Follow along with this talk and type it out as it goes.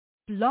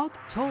Blog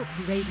Talk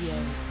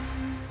Radio.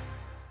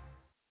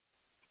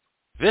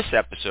 This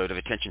episode of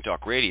Attention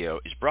Talk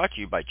Radio is brought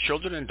to you by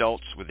children and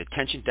adults with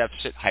attention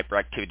deficit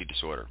hyperactivity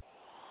disorder.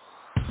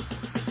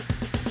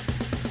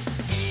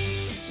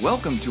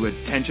 Welcome to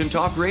Attention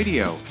Talk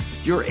Radio,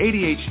 your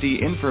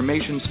ADHD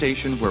information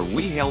station where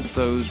we help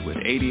those with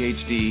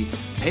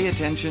ADHD pay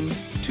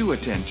attention to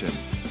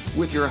attention.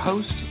 With your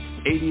host,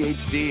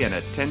 ADHD and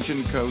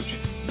attention coach,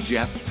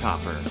 Jeff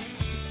Copper.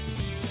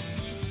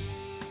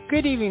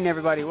 Good evening,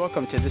 everybody.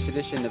 Welcome to this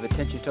edition of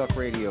Attention Talk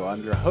Radio.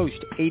 I'm your host,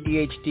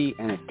 ADHD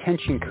and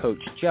attention coach,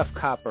 Jeff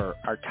Copper.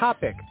 Our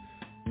topic,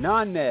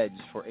 non-meds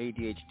for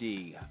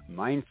ADHD,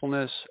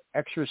 mindfulness,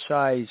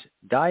 exercise,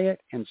 diet,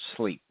 and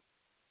sleep.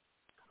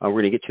 We're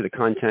going to get to the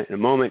content in a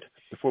moment.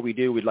 Before we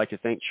do, we'd like to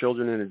thank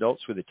children and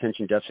adults with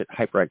attention deficit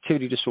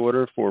hyperactivity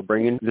disorder for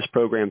bringing this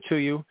program to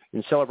you.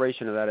 In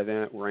celebration of that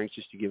event, we're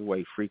anxious to give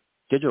away free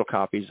digital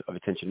copies of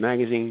Attention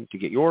Magazine. To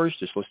get yours,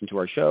 just listen to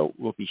our show.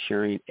 We'll be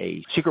sharing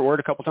a secret word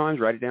a couple times.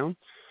 Write it down.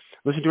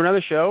 Listen to another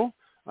show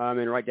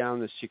and write down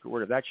the secret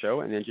word of that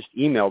show, and then just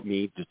email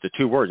me the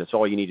two words. That's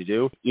all you need to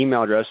do.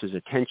 Email address is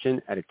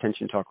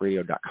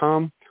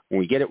attention@attentiontalkradio.com. When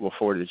we get it, we'll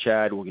forward it to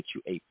Chad. We'll get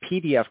you a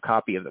PDF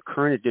copy of the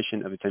current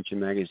edition of Attention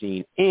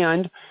Magazine,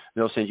 and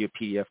they'll send you a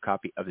PDF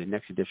copy of the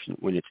next edition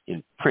when it's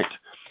in print.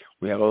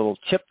 We have a little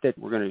tip that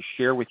we're going to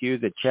share with you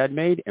that Chad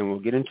made, and we'll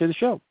get into the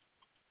show.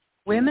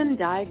 Women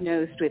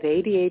diagnosed with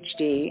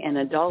ADHD in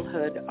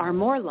adulthood are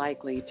more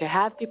likely to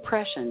have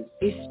depression,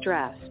 be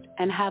stressed,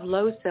 and have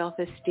low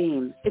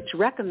self-esteem. It's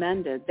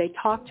recommended they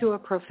talk to a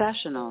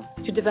professional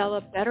to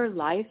develop better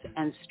life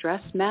and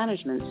stress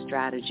management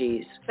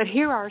strategies. But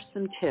here are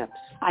some tips.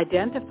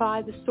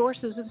 Identify the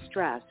sources of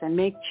stress and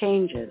make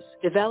changes.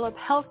 Develop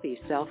healthy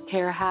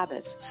self-care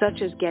habits,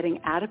 such as getting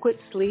adequate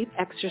sleep,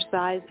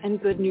 exercise,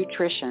 and good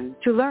nutrition.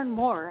 To learn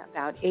more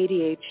about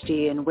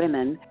ADHD in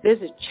women,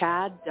 visit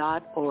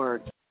chad.org.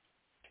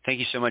 Thank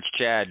you so much,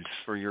 Chad,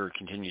 for your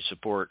continued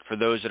support. For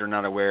those that are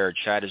not aware,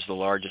 Chad is the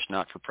largest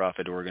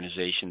not-for-profit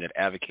organization that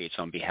advocates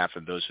on behalf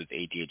of those with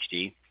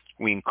ADHD.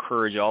 We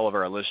encourage all of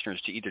our listeners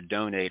to either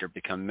donate or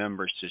become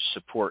members to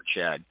support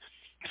Chad.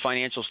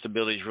 Financial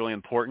stability is really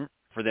important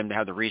for them to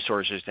have the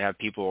resources to have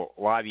people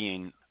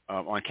lobbying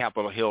on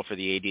Capitol Hill for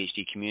the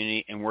ADHD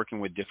community and working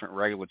with different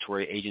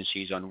regulatory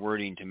agencies on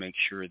wording to make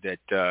sure that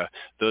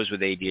those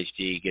with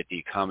ADHD get the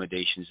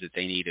accommodations that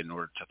they need in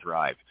order to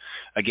thrive.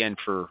 Again,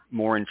 for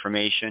more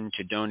information,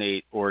 to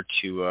donate or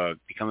to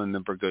become a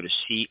member, go to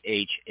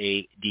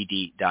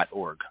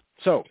chadd.org.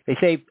 So they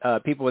say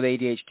people with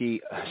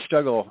ADHD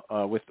struggle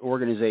with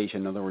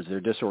organization. In other words, they're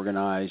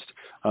disorganized.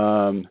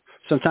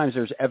 Sometimes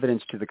there's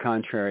evidence to the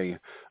contrary.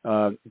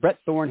 Brett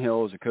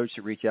Thornhill is a coach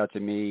that reached out to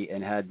me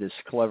and had this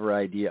clever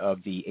idea of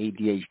the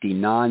ADHD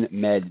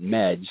non-med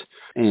meds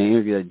in an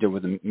interview that I did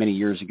with him many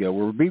years ago.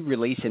 We're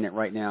re-releasing it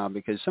right now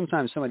because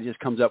sometimes somebody just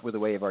comes up with a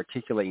way of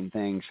articulating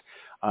things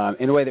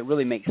in a way that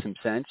really makes some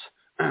sense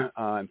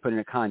and put in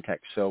a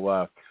context.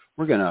 So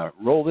we're going to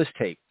roll this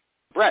tape.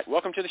 Brett,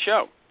 welcome to the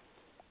show.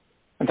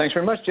 And thanks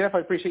very much, Jeff. I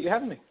appreciate you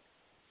having me.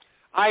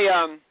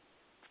 It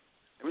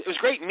was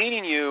great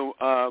meeting you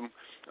a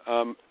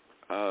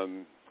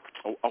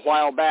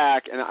while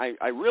back, and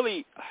I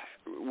really,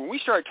 when we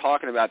started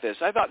talking about this,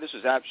 I thought this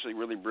was absolutely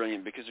really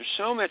brilliant because there's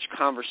so much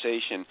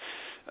conversation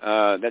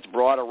that's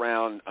brought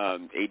around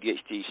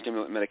ADHD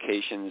stimulant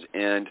medications,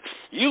 and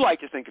you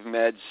like to think of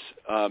meds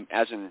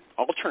as an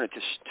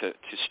alternative to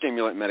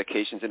stimulant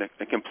medications in a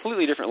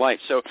completely different light.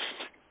 So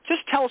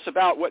just tell us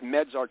about what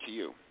meds are to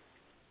you.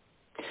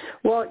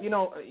 Well, you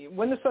know,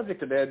 when the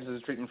subject of meds as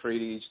a treatment for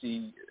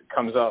ADHD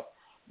comes up,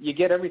 you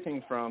get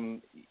everything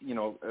from, you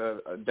know,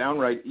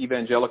 downright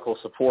evangelical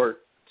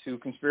support to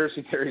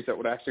conspiracy theories that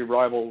would actually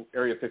rival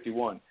Area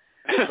 51.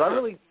 So I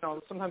really, you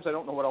know, sometimes I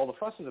don't know what all the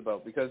fuss is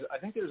about because I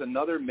think there's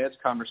another meds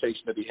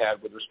conversation to be had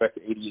with respect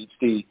to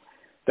ADHD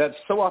that's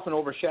so often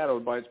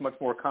overshadowed by its much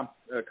more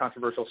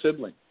controversial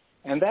sibling.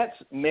 And that's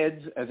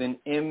meds as in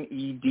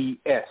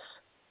MEDS.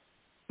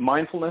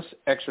 Mindfulness,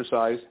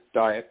 exercise,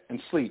 diet, and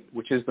sleep,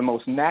 which is the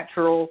most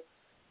natural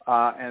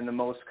and the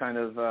most kind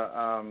of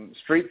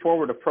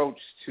straightforward approach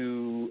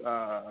to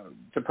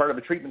part of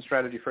a treatment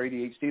strategy for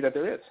ADHD that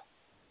there is.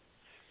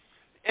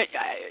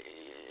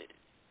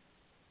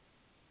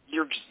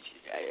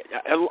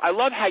 I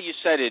love how you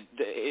said it.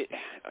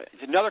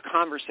 It's another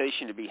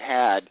conversation to be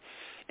had.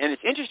 And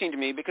it's interesting to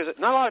me because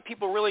not a lot of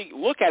people really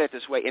look at it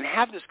this way and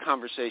have this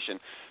conversation.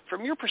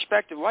 From your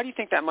perspective, why do you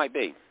think that might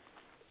be?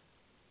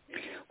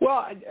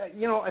 Well,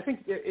 you know, I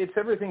think it's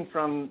everything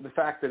from the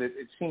fact that it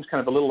seems kind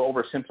of a little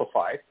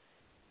oversimplified.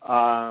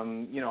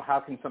 You know,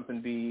 how can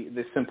something be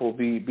this simple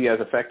be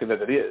as effective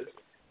as it is?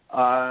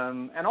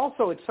 And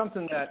also it's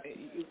something that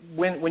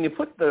when you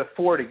put the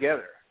four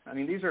together, I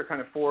mean, these are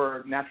kind of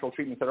four natural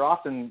treatments that are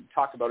often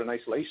talked about in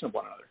isolation of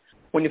one another.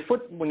 When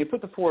you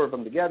put the four of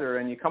them together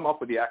and you come up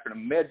with the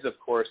acronym MEDS, of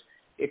course,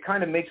 it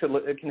kind of it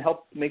can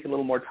help make it a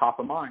little more top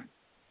of mind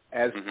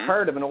as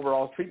part of an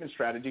overall treatment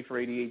strategy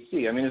for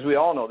ADHD. I mean, as we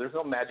all know, there's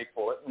no magic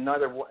bullet. None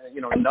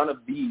of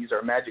these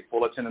are magic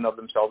bullets in and of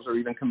themselves or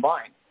even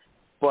combined.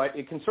 but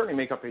it can certainly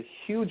make up a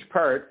huge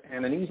part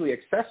and an easily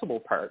accessible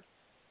part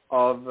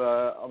of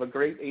a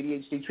great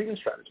ADHD treatment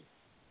strategy.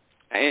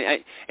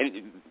 And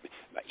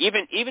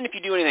even if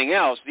you do anything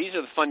else, these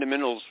are the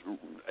fundamentals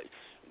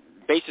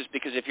basis,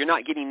 because if you're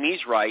not getting these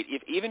right,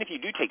 even if you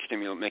do take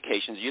stimulant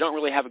medications, you don't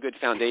really have a good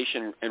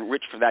foundation and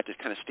rich for that to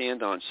kind of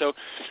stand on. So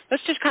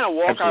let's just kind of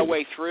walk our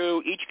way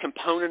through each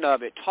component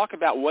of it, talk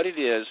about what it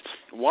is,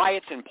 why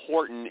it's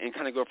important, and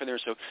kind of go from there.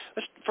 So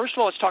first of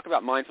all, let's talk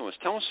about mindfulness.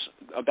 Tell us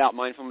about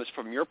mindfulness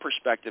from your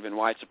perspective and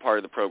why it's a part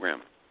of the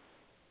program.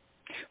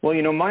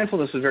 Well,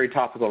 mindfulness is very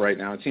topical right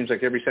now. It seems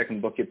like every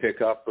second book you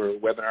pick up or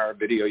webinar or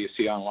video you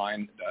see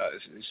online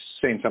is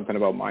saying something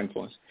about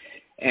mindfulness.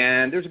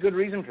 And there's a good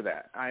reason for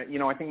that. I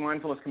think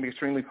mindfulness can be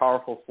extremely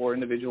powerful for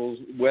individuals,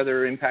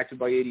 whether impacted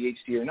by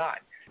ADHD or not.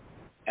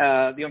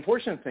 The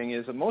unfortunate thing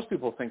is that most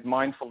people think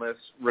mindfulness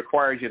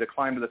requires you to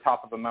climb to the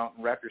top of a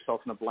mountain, wrap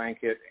yourself in a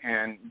blanket,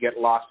 and get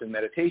lost in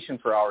meditation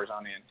for hours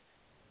on end.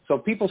 So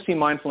people see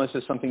mindfulness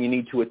as something you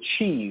need to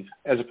achieve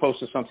as opposed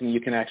to something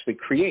you can actually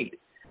create.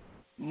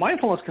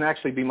 Mindfulness can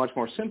actually be much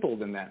more simple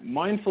than that.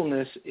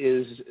 Mindfulness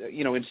is,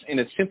 it's, in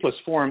its simplest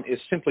form, is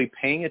simply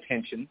paying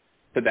attention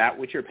to that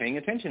which you're paying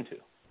attention to.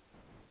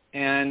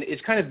 And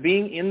it's kind of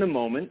being in the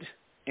moment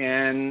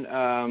and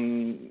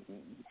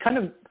kind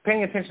of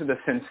paying attention to the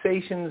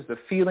sensations, the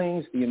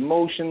feelings, the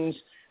emotions,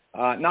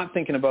 not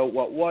thinking about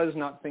what was,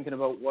 not thinking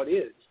about what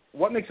is.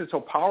 What makes it so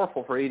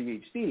powerful for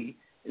ADHD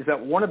is that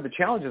one of the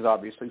challenges,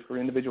 obviously, for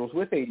individuals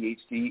with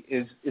ADHD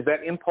is that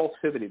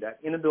impulsivity, that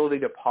inability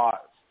to pause.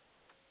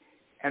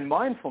 And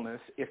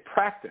mindfulness, if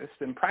practiced,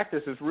 and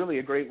practice is really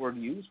a great word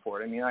to use for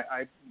it. I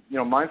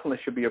mean, mindfulness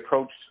should be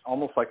approached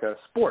almost like a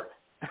sport.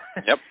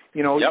 Yep.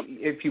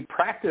 If you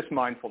practice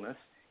mindfulness,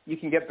 you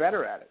can get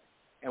better at it.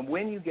 And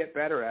when you get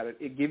better at it,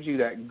 it gives you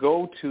that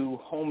go-to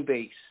home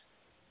base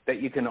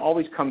that you can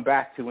always come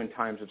back to in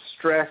times of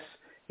stress,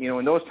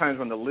 in those times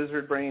when the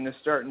lizard brain is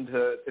starting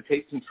to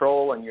take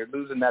control and you're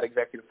losing that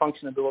executive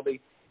function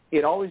ability.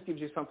 It always gives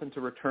you something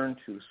to return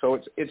to. So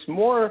it's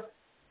more,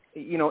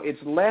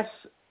 it's less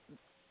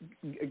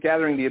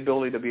gathering the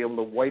ability to be able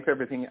to wipe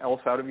everything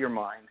else out of your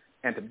mind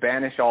and to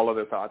banish all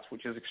other thoughts,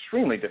 which is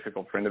extremely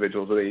difficult for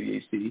individuals with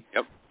ADHD,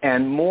 yep.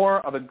 And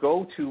more of a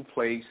go-to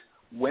place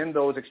when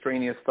those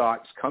extraneous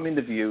thoughts come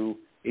into view.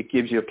 It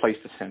gives you a place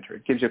to center.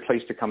 It gives you a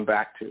place to come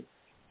back to.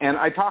 And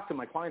I talk to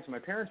my clients and my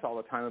parents all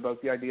the time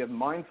about the idea of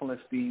mindfulness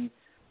being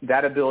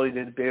that ability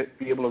to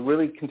be able to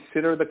really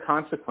consider the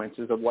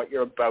consequences of what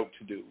you're about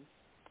to do,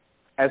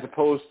 as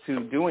opposed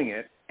to doing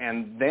it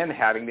and then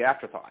having the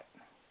afterthought.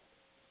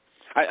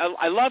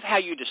 I love how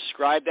you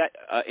describe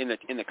that in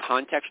the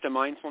context of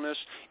mindfulness.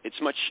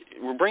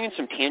 We're bringing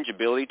some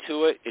tangibility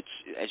to it. It's,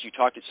 as you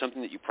talked, it's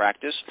something that you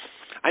practice.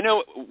 I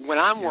know when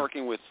I'm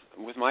working with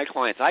my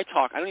clients, I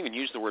don't even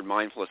use the word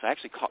mindfulness. I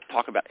actually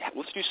talk about,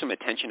 let's do some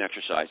attention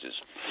exercises.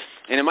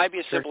 And it might be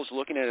as simple as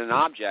looking at an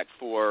object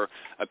for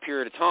a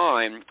period of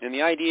time. And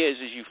the idea is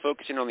as you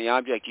focus in on the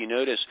object, you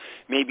notice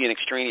maybe an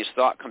extraneous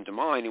thought come to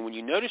mind. And when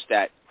you notice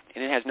that,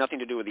 and it has nothing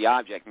to do with the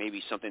object,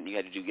 maybe something you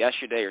had to do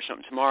yesterday or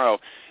something tomorrow,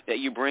 that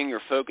you bring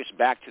your focus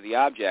back to the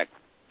object.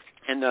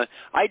 And the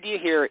idea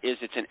here is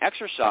it's an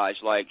exercise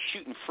like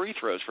shooting free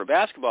throws for a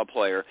basketball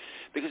player,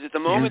 because at the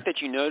moment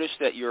that you notice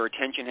that your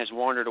attention has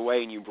wandered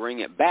away and you bring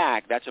it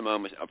back, that's a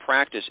moment of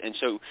practice. And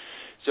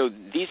so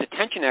these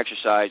attention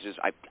exercises,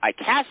 I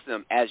cast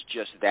them as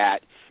just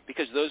that,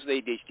 because those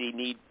with ADHD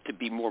need to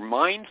be more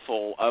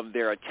mindful of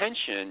their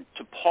attention,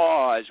 to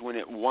pause when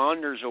it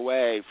wanders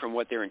away from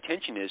what their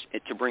intention is,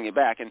 to bring it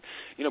back. And,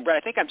 Brad, I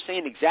think I'm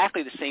saying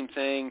exactly the same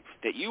thing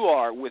that you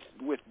are with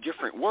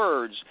different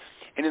words.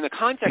 And in the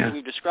context that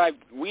we've described,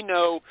 we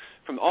know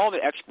from all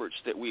the experts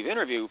that we've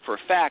interviewed for a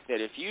fact that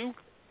if you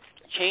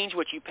change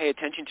what you pay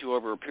attention to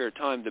over a period of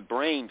time, the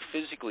brain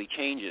physically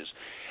changes.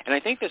 And I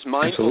think this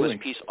mindfulness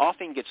piece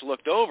often gets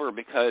looked over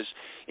because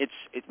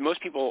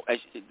most people,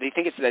 they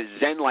think it's that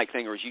Zen-like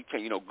thing, or as you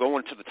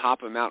going to the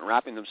top of a mountain,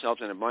 wrapping themselves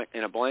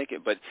in a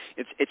blanket. But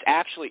it's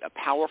actually a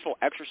powerful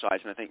exercise,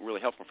 and I think really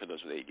helpful for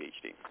those with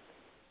ADHD.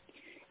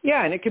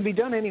 Yeah, and it can be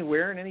done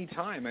anywhere and any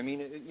time. I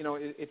mean,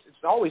 it's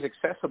always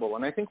accessible.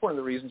 And I think one of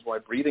the reasons why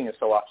breathing is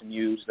so often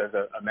used as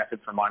a method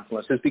for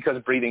mindfulness is because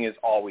breathing is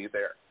always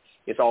there.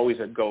 It's always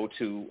a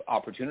go-to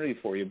opportunity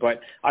for you. But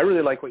I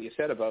really like what you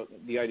said about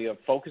the idea of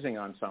focusing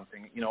on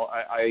something.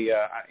 I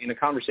in a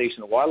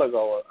conversation a while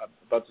ago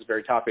about this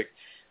very topic,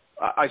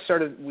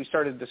 we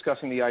started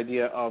discussing the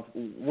idea of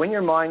when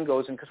your mind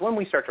goes in, because when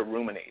we start to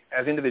ruminate,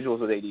 as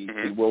individuals with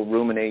ADHD, we'll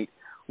ruminate,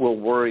 we'll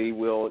worry,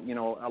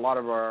 a lot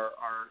of our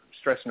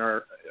stress and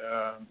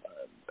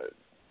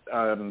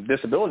our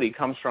disability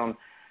comes from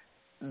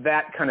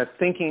that kind of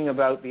thinking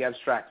about the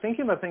abstract,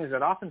 thinking about things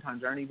that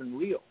oftentimes aren't even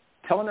real,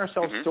 telling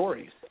ourselves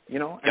stories,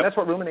 and that's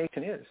what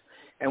rumination is.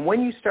 And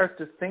when you start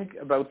to think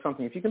about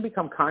something, if you can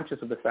become conscious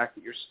of the fact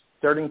that you're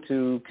starting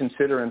to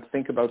consider and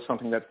think about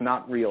something that's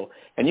not real,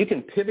 and you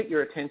can pivot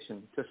your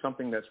attention to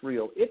something that's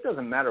real, it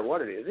doesn't matter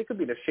what it is. It could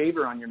be the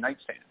shaver on your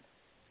nightstand.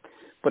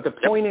 But the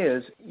point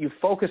is, you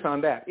focus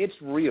on that. It's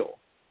real.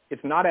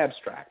 It's not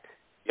abstract.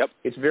 Yep.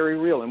 It's very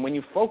real. And when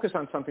you focus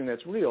on something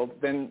that's real,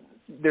 then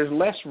there's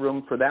less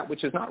room for that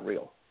which is not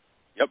real.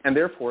 Yep. And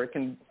therefore, it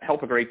can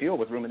help a great deal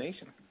with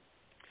rumination.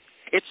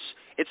 It's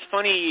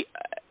funny,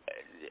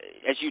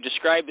 as you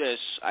describe this,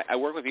 I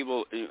work with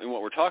people in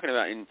what we're talking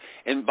about,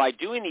 and by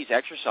doing these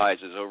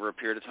exercises over a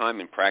period of time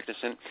and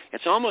practicing,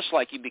 it's almost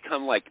like you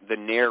become like the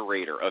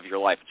narrator of your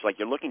life. It's like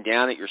you're looking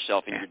down at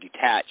yourself and you're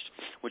detached,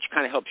 which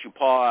kind of helps you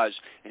pause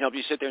and helps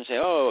you sit there and say,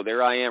 oh,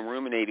 there I am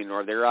ruminating,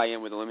 or there I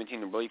am with a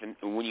limiting belief. And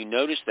when you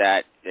notice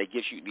that, it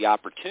gives you the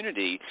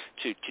opportunity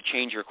to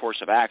change your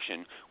course of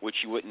action, which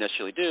you wouldn't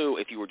necessarily do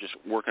if you were just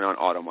working on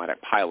automatic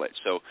pilot.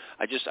 So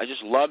I just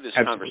love this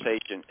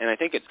conversation, and I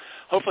think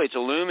hopefully it's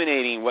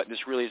illuminating what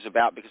this really is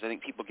about, because I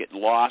think people get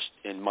lost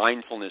in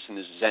mindfulness and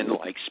this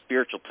Zen-like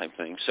spiritual type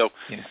thing. So,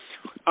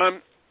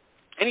 and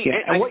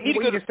what you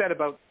just said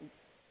about,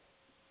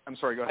 I'm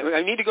sorry, go ahead.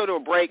 I need to go to a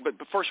break, but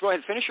first, go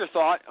ahead, finish your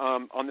thought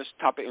on this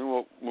topic, and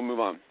we'll move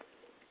on.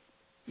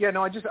 Yeah,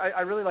 no,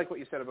 I really like what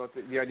you said about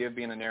the idea of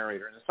being a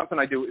narrator, and it's something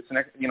I do. It's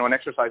an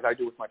exercise I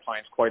do with my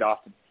clients quite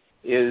often.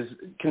 Is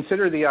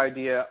consider the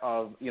idea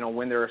of,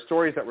 when there are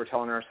stories that we're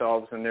telling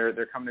ourselves and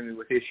they're coming to me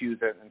with issues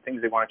and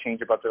things they want to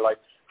change about their life,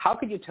 how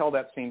could you tell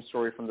that same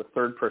story from the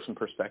third-person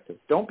perspective?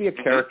 Don't be a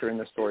character in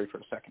the story for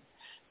a second.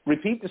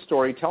 Repeat the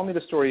story, tell me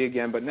the story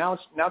again, but now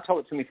tell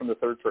it to me from the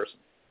third person.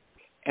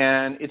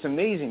 And it's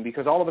amazing,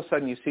 because all of a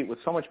sudden you see it with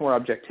so much more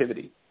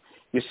objectivity.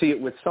 You see it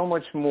with so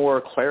much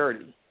more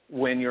clarity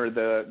when you're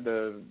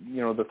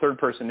the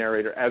third-person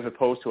narrator as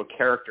opposed to a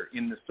character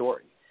in the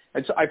story.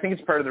 And so I think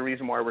it's part of the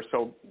reason why we're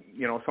so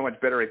much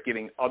better at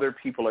giving other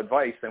people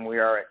advice than we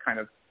are at kind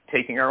of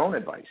taking our own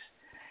advice,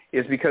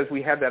 is because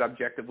we have that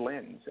objective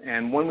lens.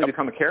 And when we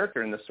become a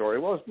character in the story,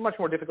 well, it's much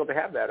more difficult to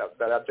have that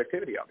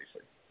objectivity,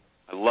 obviously.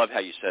 I love how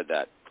you said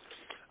that.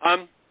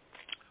 I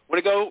want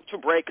to go to a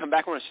break, come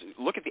back. I want to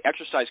look at the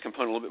exercise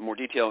component in a little bit more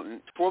detail.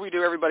 And before we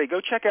do, everybody,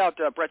 go check out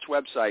Brett's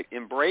website,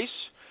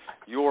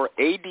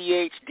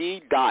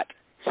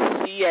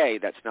 embraceYourADHD.ca.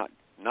 That's not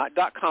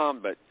 .com,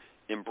 but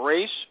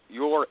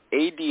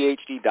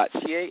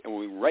embraceYourADHD.ca, and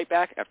we'll be right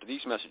back after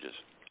these messages.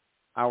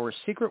 Our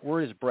secret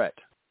word is Brett.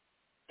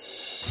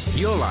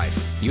 Your life,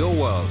 your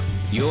world,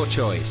 your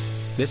choice.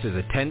 This is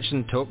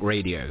Attention Talk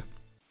Radio.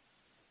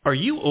 Are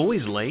you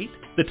always late?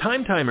 The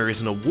Time Timer is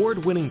an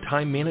award-winning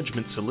time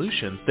management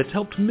solution that's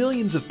helped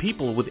millions of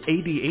people with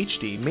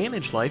ADHD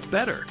manage life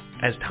better.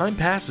 As time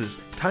passes,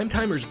 Time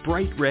Timer's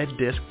bright red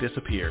disc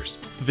disappears.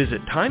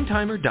 Visit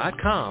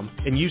timetimer.com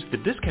and use the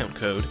discount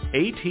code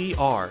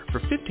ATR for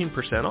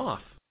 15%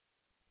 off.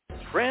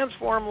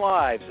 Transform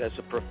lives as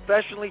a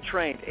professionally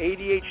trained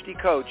ADHD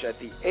coach at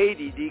the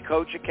ADD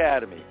Coach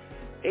Academy.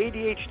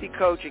 ADHD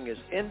coaching is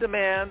in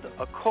demand,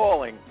 a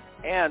calling,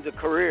 and a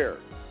career.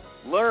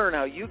 Learn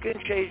how you can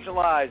change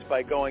lives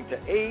by going to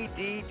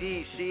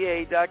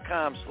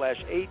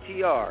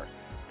addca.com/ATR.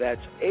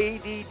 That's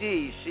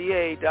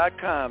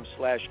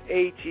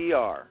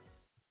addca.com/ATR.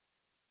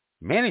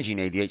 Managing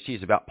ADHD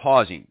is about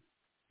pausing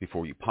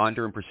before you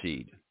ponder and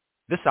proceed.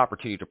 This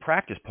opportunity to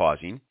practice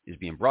pausing is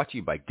being brought to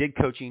you by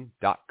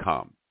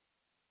digcoaching.com.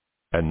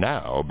 And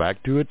now,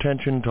 back to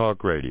Attention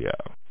Talk Radio.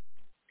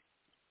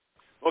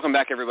 Welcome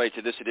back, everybody,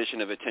 to this edition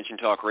of Attention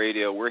Talk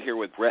Radio. We're here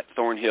with Brett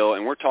Thornhill,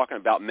 and we're talking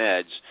about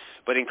meds.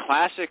 But in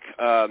classic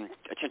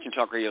Attention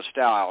Talk Radio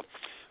style,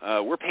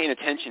 we're paying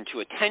attention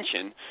to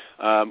attention.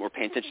 We're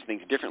paying attention to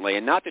things differently,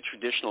 and not the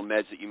traditional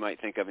meds that you might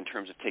think of in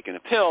terms of taking a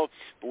pill,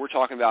 but we're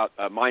talking about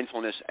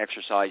mindfulness,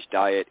 exercise,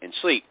 diet, and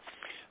sleep.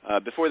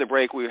 Before the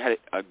break, we had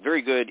a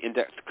very good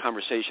in-depth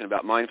conversation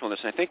about mindfulness,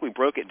 and I think we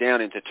broke it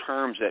down into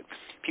terms that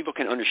people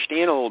can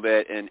understand a little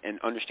bit and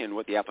understand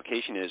what the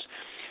application is.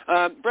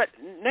 Brett,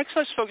 next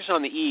let's focus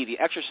on the E, the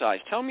exercise.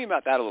 Tell me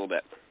about that a little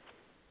bit.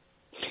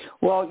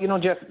 Well,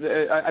 Jeff,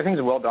 I think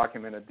it's well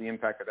documented the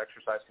impact that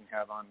exercise can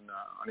have on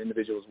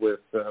individuals with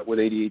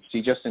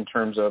ADHD, just in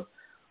terms of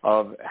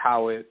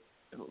how it,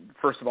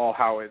 first of all,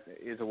 how it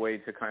is a way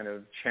to kind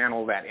of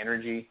channel that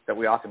energy that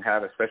we often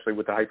have, especially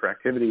with the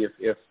hyperactivity,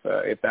 if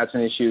that's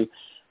an issue.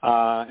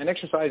 And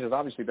exercise is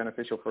obviously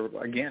beneficial for,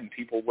 again,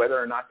 people whether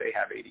or not they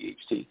have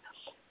ADHD.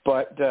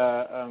 But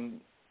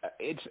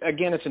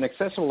it's an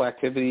accessible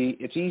activity.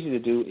 It's easy to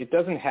do. It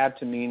doesn't have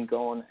to mean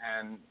going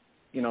and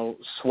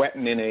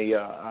sweating in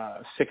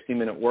a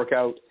 60-minute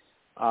workout.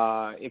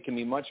 It can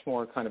be much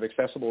more kind of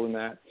accessible than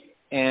that.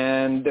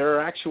 And there are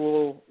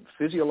actual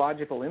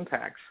physiological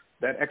impacts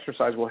that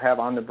exercise will have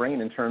on the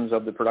brain in terms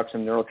of the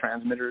production of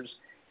neurotransmitters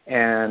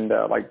and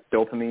like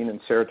dopamine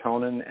and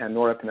serotonin and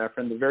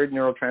norepinephrine, the very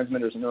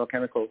neurotransmitters and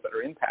neurochemicals that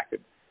are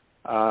impacted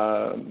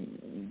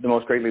the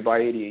most greatly by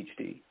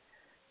ADHD.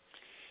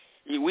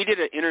 We did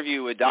an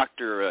interview with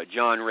Dr.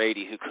 John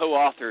Rady, who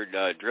co-authored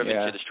Driven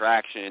to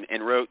Distraction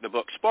and wrote the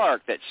book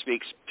Spark that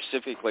speaks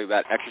specifically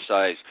about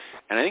exercise.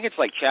 And I think it's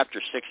like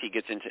chapter 6 he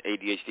gets into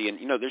ADHD. And,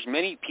 there's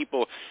many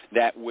people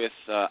that with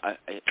a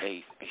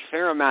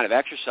fair amount of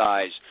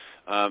exercise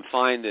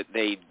find that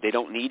they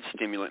don't need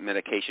stimulant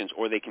medications,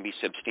 or they can be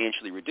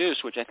substantially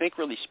reduced, which I think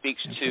really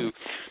speaks to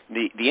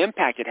the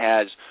impact it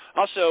has.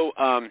 Also,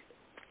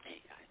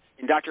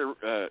 in Dr.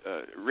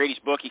 Rady's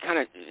book, he kind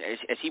of,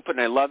 as he put it,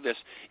 and I love this,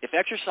 if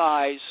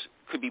exercise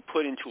could be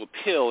put into a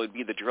pill, it would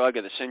be the drug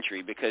of the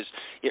century because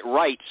it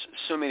rights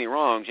so many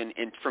wrongs.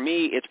 And for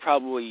me, it's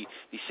probably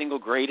the single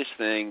greatest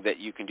thing that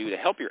you can do to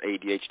help your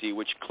ADHD,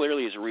 which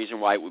clearly is a reason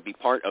why it would be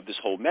part of this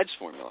whole meds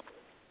formula.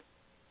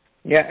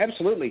 Yeah,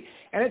 absolutely.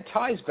 And it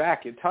ties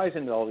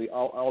into all the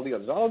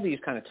others. All of these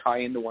kind of tie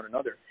into one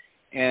another.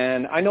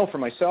 And I know for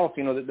myself,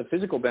 that the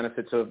physical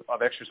benefits of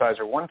exercise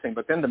are one thing,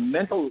 but then the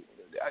mental,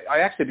 I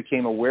actually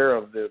became aware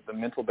of the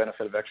mental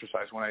benefit of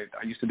exercise when I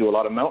used to do a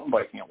lot of mountain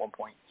biking at one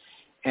point.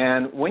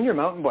 And when you're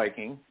mountain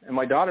biking, and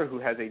my daughter who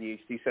has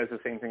ADHD says the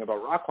same thing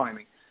about rock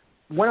climbing,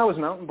 when I was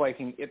mountain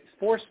biking, it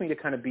forced me to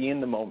kind of be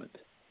in the moment.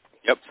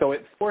 Yep. So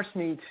it forced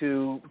me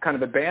to kind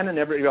of abandon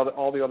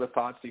all the other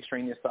thoughts, the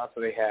extraneous thoughts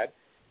that I had.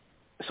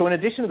 So in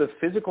addition to the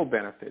physical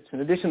benefits,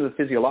 in addition to the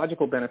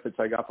physiological benefits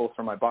I got both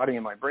from my body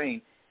and my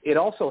brain, it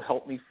also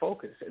helped me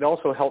focus. It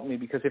also helped me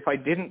because if I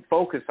didn't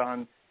focus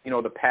on,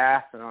 the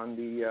path and on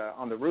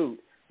the route,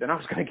 then I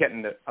was going to get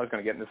into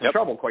some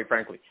trouble, quite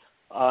frankly.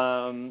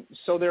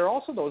 So there are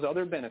also those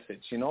other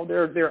benefits.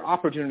 There are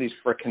opportunities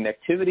for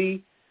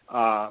connectivity,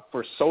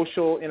 for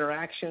social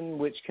interaction,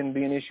 which can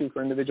be an issue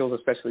for individuals,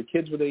 especially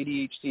kids with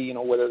ADHD.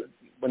 Whether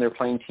when they're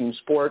playing team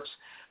sports.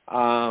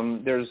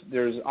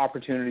 There's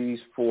opportunities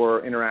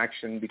for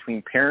interaction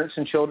between parents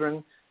and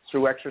children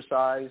through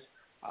exercise.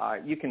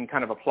 You can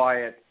kind of apply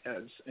it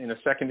in a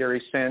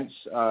secondary sense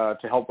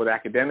to help with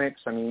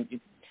academics. I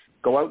mean,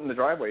 go out in the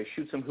driveway,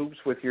 shoot some hoops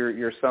with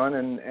your son,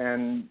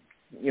 and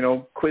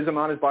quiz him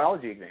on his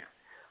biology exam.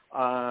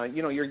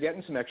 You're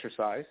getting some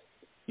exercise.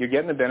 You're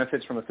getting the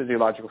benefits from a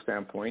physiological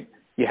standpoint.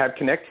 You have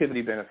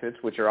connectivity benefits,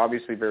 which are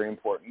obviously very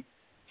important.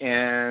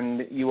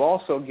 And you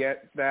also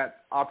get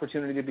that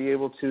opportunity to be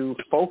able to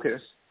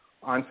focus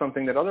on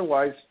something that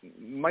otherwise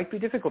might be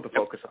difficult to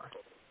focus on.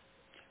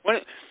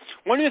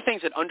 One of the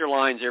things that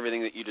underlines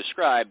everything that you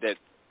described that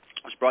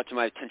was brought to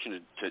my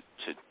attention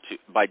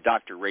by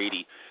Dr.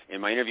 Rady in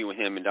my interview with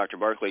him and Dr.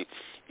 Barkley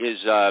is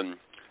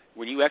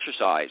when you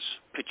exercise,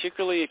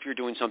 particularly if you're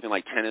doing something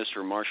like tennis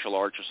or martial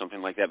arts or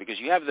something like that, because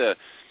you have the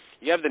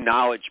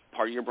knowledge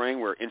part of your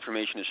brain where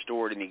information is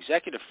stored, and the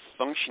executive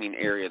functioning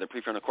area, the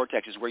prefrontal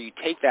cortex, is where you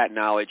take that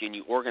knowledge and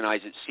you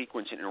organize it,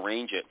 sequence it, and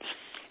arrange it.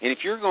 And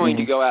if you're going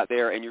to go out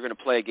there and you're going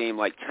to play a game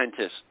like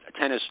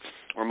tennis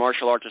or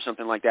martial arts or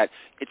something like that,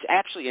 it's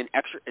actually an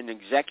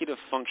executive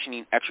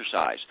functioning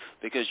exercise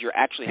because you're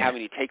actually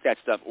having to take that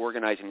stuff,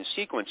 organizing and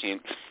sequencing,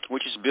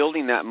 which is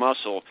building that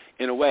muscle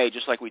in a way,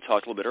 just like we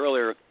talked a little bit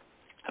earlier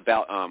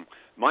about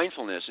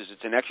mindfulness, is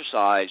it's an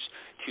exercise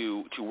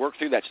to work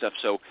through that stuff.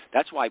 So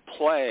that's why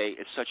play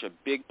is such a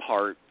big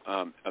part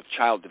of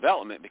child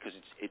development, because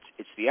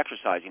it's the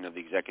exercising of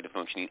the executive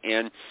functioning.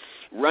 And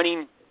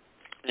running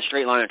in a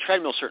straight line on a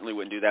treadmill certainly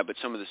wouldn't do that, but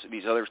some of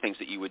these other things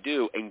that you would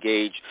do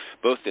engage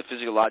both the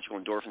physiological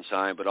endorphin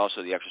side, but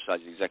also the exercise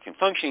of the executive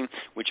functioning,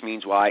 which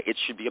means why it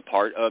should be a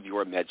part of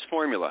your meds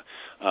formula,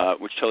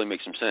 which totally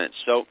makes some sense.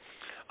 So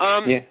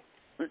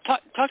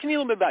talk to me a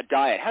little bit about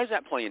diet. How does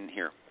that play in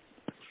here?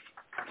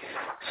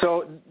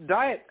 So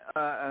diet,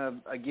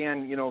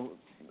 again,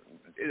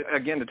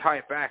 to tie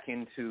it back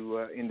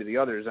into the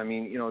others, I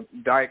mean,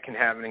 diet can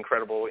have an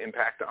incredible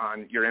impact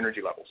on your energy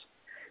levels.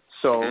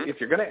 So if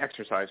you're going to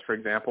exercise, for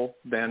example,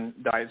 then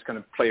diet's going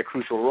to play a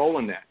crucial role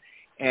in that.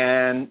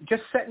 And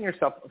just setting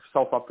yourself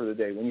up for the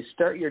day. When you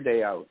start your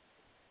day out,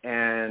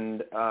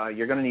 and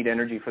you're going to need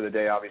energy for the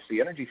day,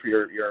 obviously, energy for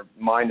your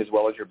mind as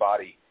well as your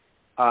body.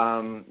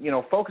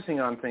 Focusing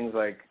on things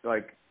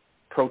like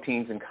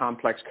proteins and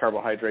complex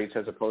carbohydrates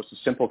as opposed to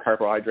simple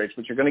carbohydrates,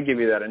 which are going to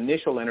give you that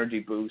initial energy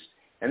boost,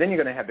 and then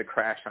you're going to have the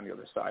crash on the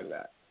other side of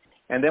that.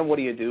 And then what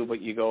do you do?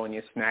 But you go and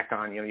you snack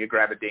on, you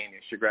grab a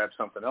Danish, you grab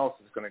something else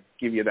that's going to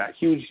give you that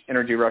huge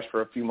energy rush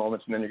for a few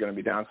moments, and then you're going to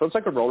be down. So it's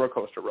like a roller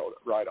coaster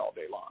ride all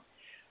day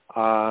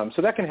long.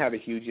 So that can have a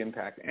huge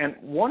impact. And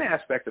one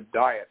aspect of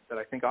diet that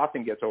I think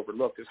often gets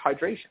overlooked is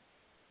hydration.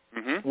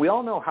 We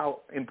all know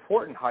how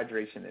important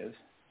hydration is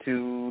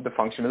to the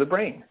function of the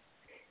brain.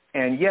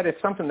 And yet it's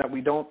something that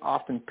we don't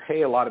often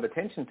pay a lot of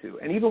attention to.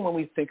 And even when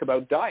we think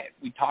about diet,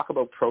 we talk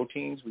about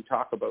proteins, we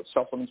talk about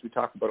supplements, we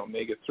talk about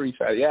omega-3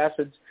 fatty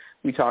acids,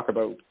 we talk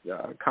about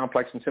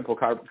complex and simple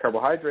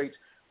carbohydrates.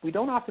 We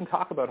don't often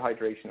talk about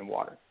hydration and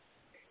water.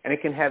 And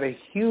it can have a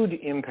huge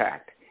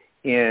impact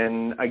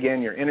in,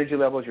 again, your energy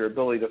levels, your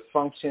ability to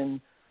function,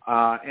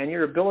 and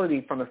your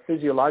ability from a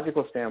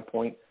physiological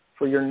standpoint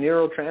for your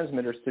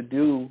neurotransmitters to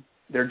do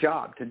their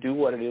job, to do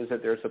what it is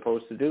that they're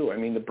supposed to do. I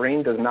mean, the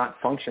brain does not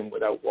function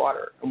without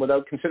water and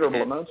without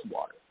considerable amounts of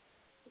water.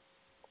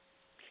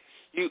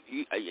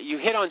 You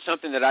hit on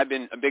something that I've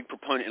been a big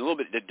proponent in a little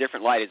bit of a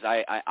different light. Is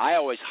I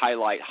always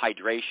highlight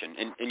hydration,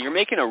 and you're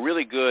making a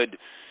really good.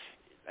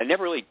 I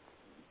never really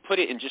put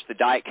it in just the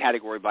diet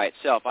category by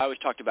itself, I always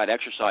talked about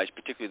exercise,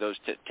 particularly those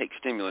that take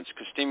stimulants,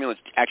 because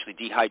stimulants actually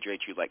dehydrate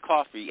you like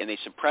coffee, and they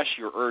suppress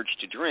your urge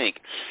to drink,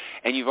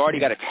 and you've already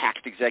got a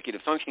taxed executive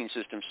functioning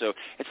system. So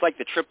it's like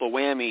the triple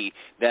whammy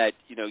that,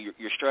 you know,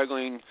 you're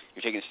struggling,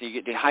 you're taking, you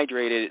get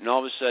dehydrated, and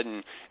all of a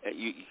sudden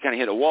you kind of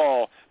hit a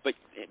wall. But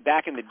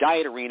back in the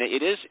diet arena,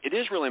 it is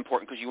really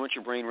important because you want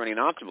your brain running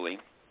optimally.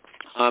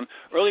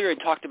 Earlier I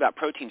talked about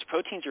proteins.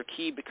 Proteins are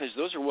key because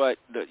those are what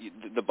the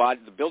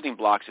building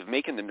blocks of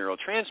making the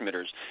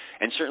neurotransmitters,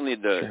 and certainly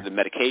the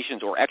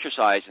medications or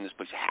exercise in this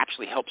place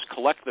actually helps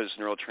collect those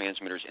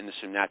neurotransmitters in the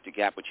synaptic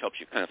gap, which helps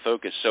you kind of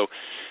focus. So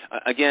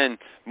again,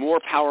 more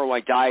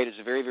power-wide diet is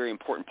a very, very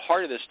important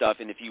part of this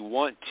stuff, and if you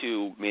want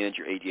to manage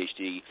your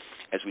ADHD,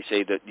 as we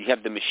say, that you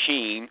have the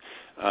machine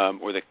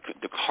or the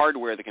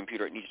hardware of the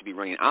computer, it needs to be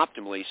running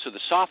optimally so the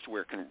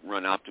software can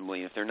run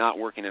optimally. If they're not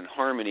working in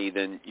harmony,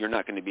 then you're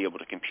not going to be able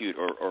to compute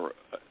or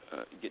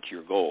get to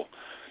your goal.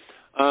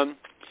 I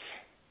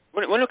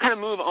want to kind of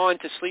move on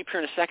to sleep here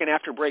in a second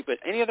after break, but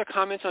any other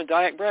comments on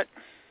diet, Brett?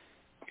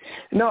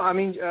 No, I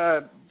mean,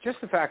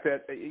 just the fact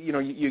that, you know,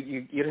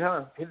 you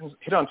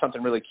hit on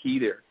something really key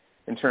there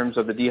in terms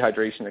of the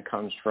dehydration that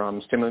comes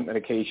from stimulant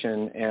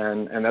medication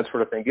and that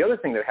sort of thing. The other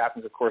thing that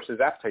happens, of course,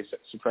 is appetite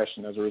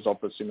suppression as a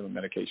result of stimulant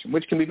medication,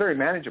 which can be very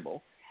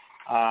manageable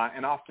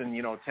and often,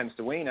 you know, tends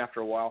to wane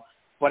after a while.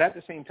 But at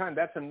the same time,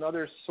 that's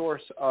another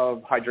source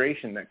of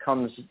hydration that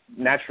comes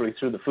naturally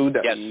through the food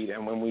that we eat.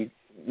 And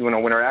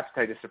when our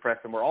appetite is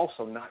suppressed, and we're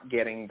also not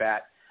getting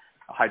that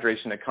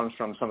hydration that comes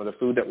from some of the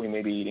food that we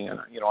may be eating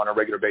on a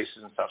regular basis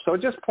and stuff. So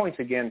it just points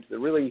again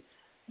to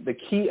the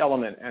key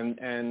element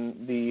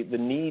and the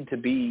need to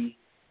be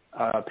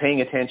paying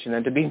attention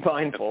and to be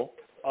mindful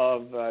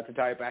of, to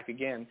tie it back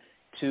again,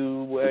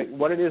 to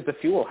what it is, the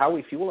fuel, how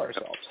we fuel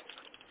ourselves.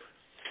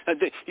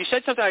 You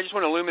said something I just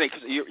want to illuminate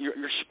because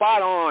you're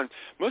spot on.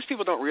 Most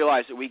people don't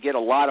realize that we get a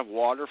lot of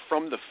water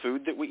from the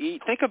food that we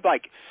eat. Think of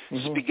like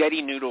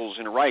spaghetti noodles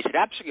and rice. It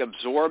absolutely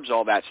absorbs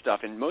all that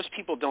stuff, and most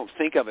people don't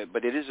think of it,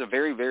 but it is a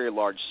very, very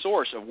large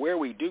source of where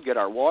we do get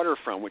our water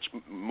from, which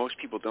most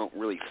people don't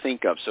really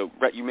think of. So,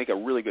 Brett, you make a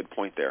really good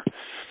point there.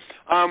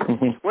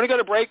 Want to go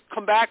to break,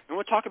 come back, and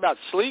we'll talk about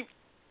sleep.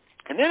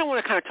 And then I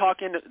want to kind of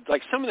talk into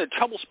like some of the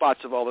trouble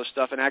spots of all this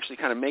stuff and actually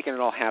kind of making it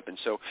all happen.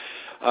 So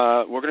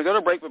we're going to go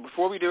to break, but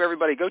before we do,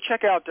 everybody, go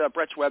check out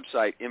Brett's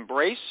website,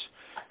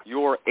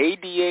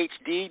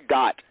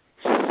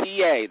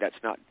 embraceYourADHD.ca. That's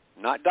not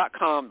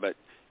 .com, but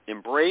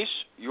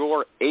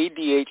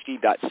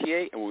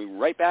embraceYourADHD.ca, and we'll be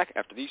right back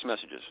after these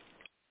messages.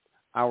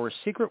 Our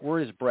secret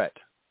word is Brett.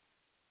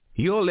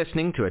 You're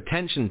listening to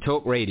Attention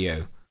Talk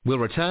Radio. We'll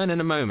return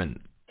in a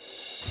moment.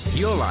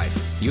 Your life,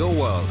 your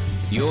world,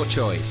 your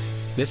choice.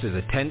 This is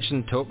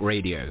Attention Talk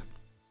Radio.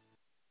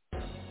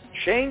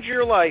 Change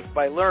your life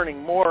by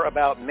learning more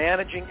about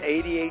managing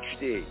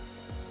ADHD.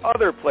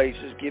 Other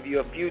places give you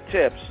a few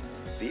tips.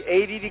 The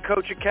ADD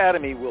Coach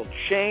Academy will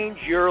change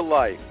your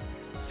life.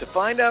 To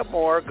find out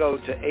more, go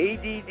to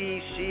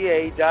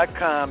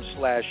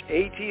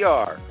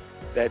addca.com/ATR.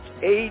 That's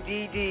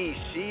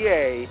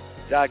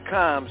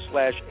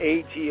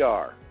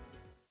addca.com/ATR.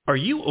 Are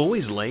you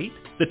always late?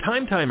 The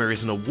Time Timer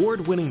is an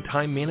award-winning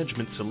time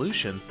management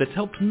solution that's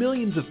helped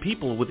millions of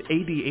people with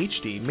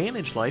ADHD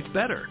manage life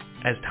better.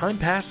 As time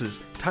passes,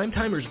 Time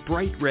Timer's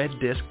bright red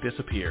disc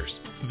disappears.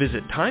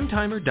 Visit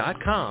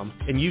timetimer.com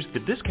and use the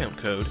discount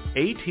code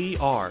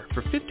ATR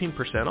for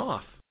 15%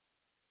 off.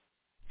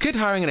 Could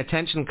hiring an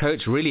attention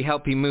coach really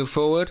help you move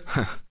forward?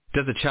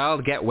 Does a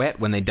child get wet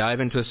when they dive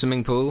into a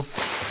swimming pool?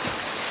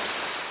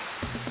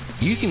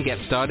 You can get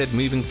started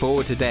moving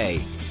forward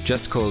today.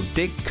 Just call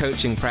Dig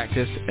Coaching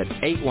Practice at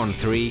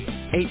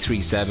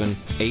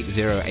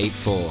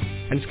 813-837-8084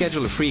 and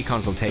schedule a free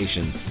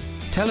consultation.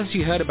 Tell us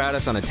you heard about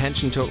us on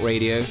Attention Talk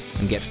Radio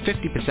and get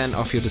 50%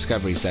 off your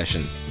discovery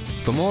session.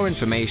 For more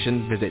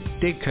information, visit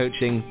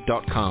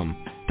digcoaching.com.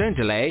 Don't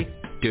delay,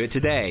 do it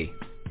today.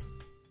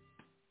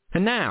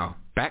 And now,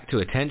 back to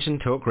Attention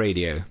Talk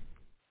Radio.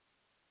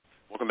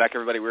 Welcome back,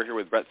 everybody. We're here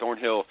with Brett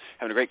Thornhill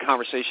having a great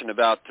conversation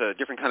about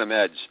different kind of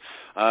meds.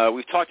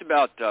 We've talked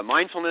about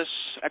mindfulness,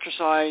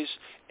 exercise,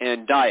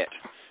 and diet.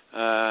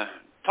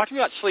 Talk to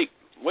me about sleep.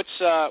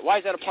 Why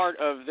is that a part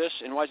of this,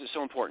 and why is it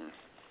so important?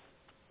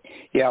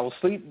 Yeah, well,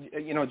 sleep,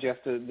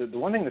 Jeff, the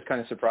one thing that's kind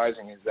of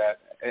surprising is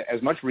that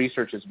as much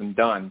research has been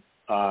done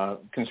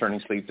concerning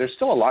sleep, there's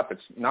still a lot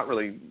that's not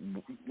really,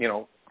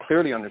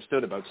 clearly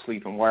understood about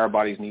sleep and why our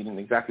bodies need and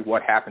exactly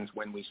what happens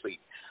when we sleep.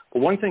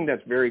 But one thing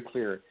that's very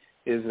clear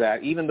is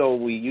that even though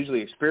we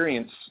usually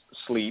experience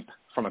sleep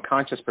from a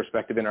conscious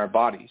perspective in our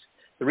bodies,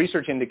 the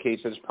research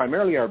indicates that it's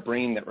primarily our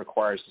brain that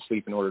requires to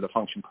sleep in order to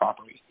function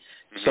properly.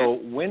 Mm-hmm. So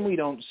when we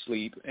don't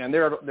sleep, and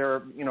there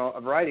are a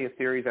variety of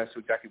theories as to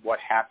exactly what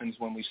happens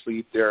when we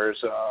sleep. There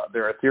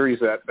are theories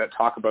that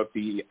talk about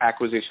the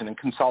acquisition and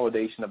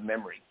consolidation of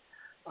memory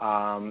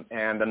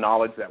and the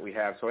knowledge that we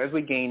have. So as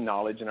we gain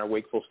knowledge in our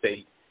wakeful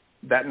state,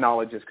 that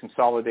knowledge is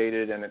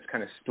consolidated and it's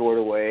kind of stored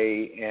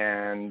away,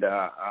 and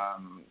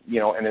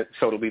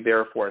so it'll be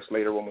there for us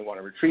later when we want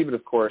to retrieve it.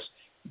 Of course,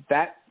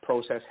 that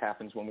process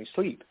happens when we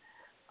sleep.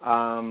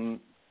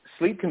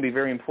 sleep can be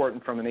very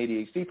important from an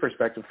ADHD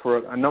perspective for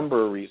a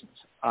number of reasons.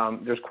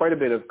 There's quite a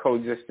bit of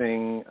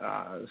coexisting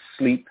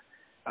sleep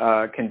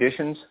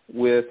conditions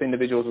with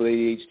individuals with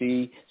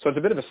ADHD, so it's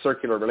a bit of a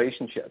circular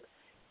relationship.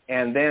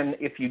 And then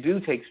if you do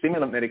take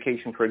stimulant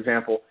medication, for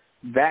example,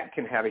 that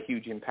can have a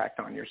huge impact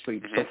on your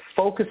sleep. So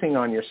focusing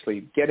on your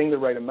sleep, getting the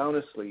right amount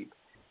of sleep,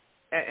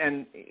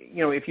 and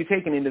if you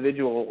take an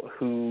individual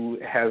who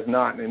has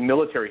not, in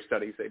military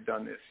studies they've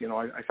done this,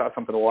 I saw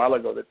something a while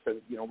ago that said,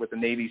 with the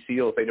Navy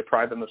SEALs, they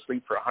deprive them of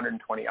sleep for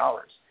 120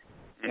 hours.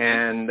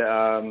 And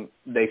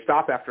they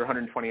stop after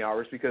 120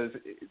 hours because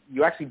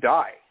you actually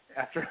die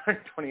after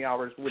 120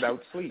 hours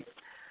without sleep.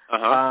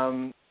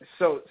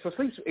 So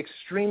sleep's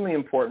extremely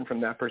important from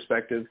that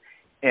perspective.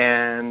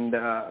 And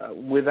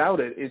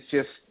without it, it's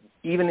just,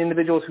 even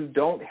individuals who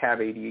don't have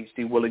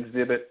ADHD will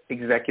exhibit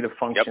executive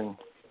function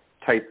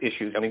type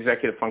issues and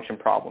executive function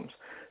problems.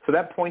 So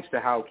that points to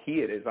how key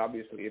it is,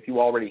 obviously. If you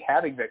already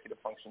have executive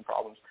function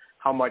problems,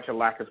 how much a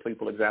lack of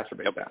sleep will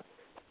exacerbate that.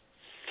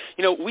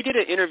 We did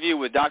an interview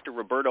with Dr.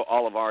 Roberto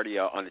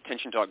Olivardia on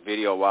Attention Talk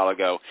video a while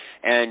ago,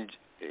 and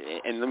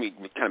let me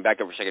kind of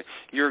back up for a second.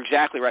 You're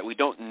exactly right. We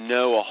don't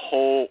know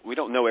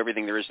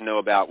everything there is to know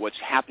about what's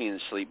happening in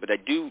sleep, but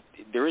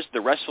there is the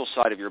restful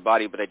side of your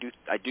body, but I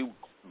do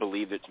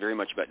believe it's very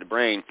much about the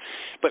brain.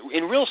 But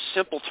in real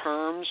simple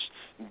terms,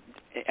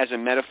 as a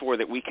metaphor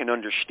that we can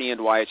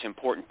understand why it's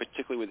important,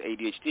 particularly with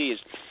ADHD, is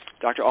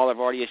Dr.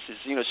 Olivardia says,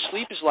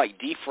 sleep is like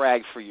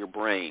defrag for your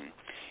brain.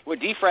 What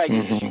defrag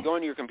is you go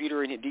into your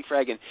computer and hit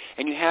defrag,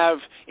 and you have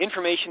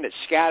information that's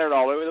scattered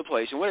all over the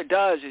place. And what it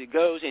does is it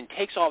goes and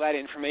takes all that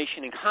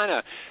information and kind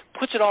of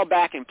puts it all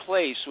back in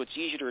place so it's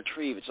easier to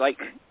retrieve. It's like,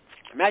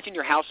 imagine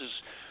your house is,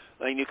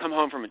 like, you come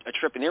home from a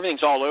trip and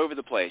everything's all over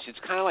the place. It's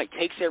kind of like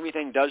takes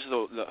everything, does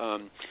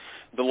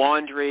the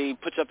laundry,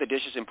 puts up the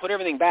dishes, and put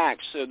everything back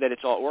so that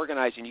it's all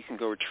organized and you can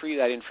go retrieve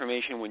that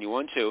information when you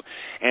want to.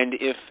 And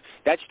if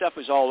that stuff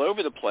is all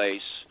over the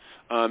place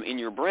in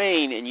your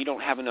brain and you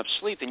don't have enough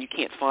sleep, then you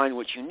can't find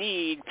what you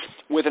need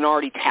with an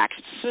already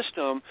taxed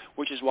system,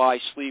 which is why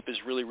sleep is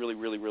really, really,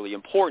 really, really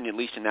important, at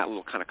least in that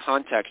little kind of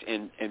context.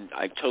 And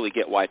I totally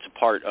get why it's a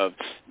part of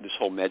this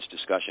whole meds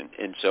discussion.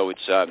 And so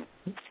it's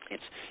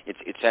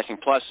testing.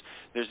 Plus,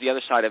 there's the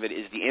other side of it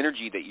is the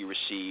energy that you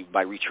receive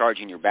by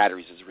recharging your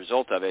batteries as a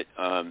result of it.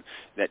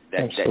 That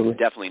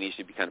definitely needs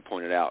to be kind of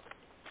pointed out.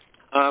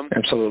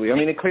 Absolutely. I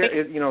mean,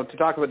 to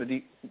talk about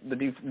the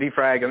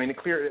defrag, I mean,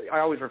 I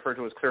always refer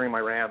to it as clearing my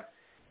RAM.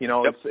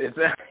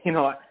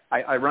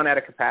 I run out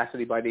of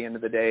capacity by the end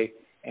of the day,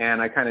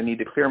 and I kind of need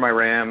to clear my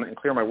RAM and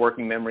clear my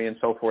working memory and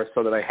so forth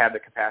so that I have the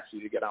capacity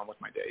to get on with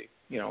my day,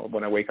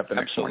 when I wake up the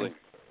next morning.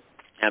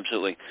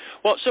 Absolutely.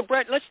 Well, so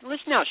Brett, let's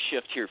now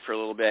shift here for a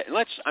little bit.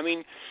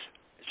 And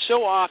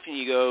so often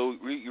you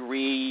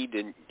read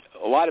and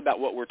a lot about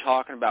what we're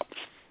talking about,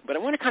 but I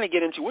want to kind of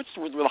get into what's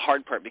the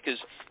hard part, because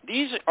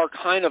these are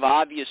kind of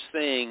obvious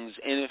things,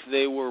 and if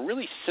they were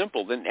really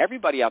simple, then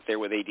everybody out there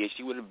with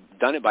ADHD would have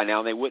done it by now,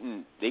 and they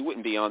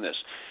wouldn't be on this.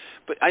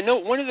 But I know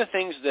one of the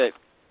things that,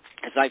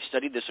 as I've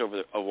studied this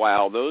over a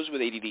while, those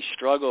with ADD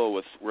struggle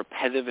with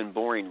repetitive and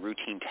boring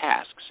routine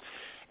tasks.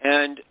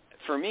 And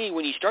for me,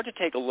 when you start to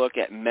take a look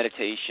at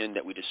meditation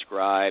that we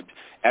described,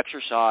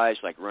 exercise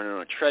like running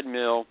on a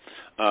treadmill,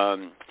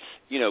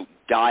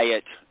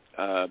 diet,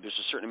 there's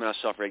a certain amount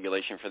of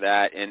self-regulation for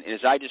that. And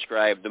as I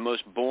described, the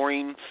most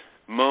boring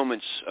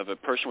moments of a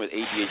person with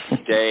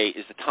ADHD day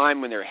is the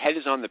time when their head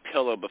is on the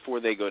pillow before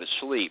they go to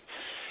sleep.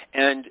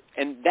 And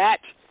that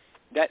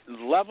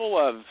level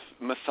of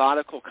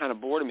methodical kind of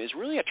boredom is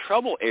really a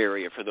trouble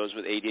area for those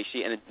with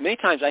ADHD. And many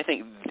times I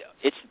think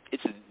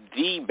it's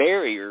the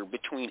barrier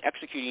between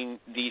executing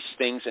these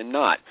things and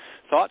not.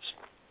 Thoughts?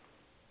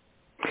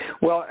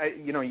 Well,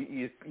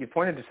 you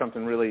pointed to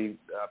something really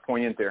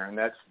poignant there, and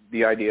that's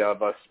the idea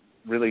of us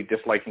really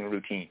disliking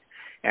routine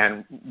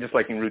and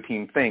disliking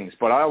routine things.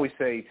 But I always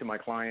say to my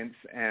clients,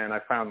 and I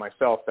found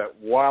myself, that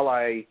while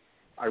I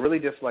really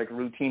dislike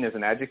routine as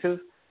an adjective,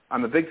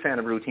 I'm a big fan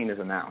of routine as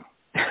a noun.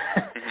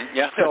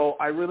 Yeah. So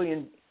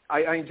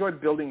I enjoy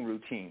building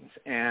routines,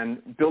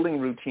 and building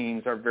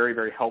routines are very,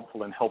 very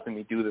helpful in helping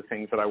me do the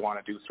things that I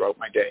want to do throughout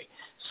my day.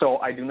 So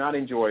I do not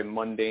enjoy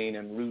mundane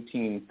and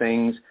routine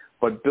things,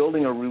 but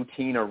building a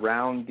routine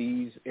around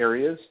these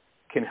areas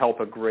can help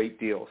a great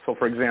deal. So,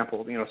 for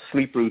example,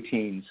 sleep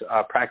routines,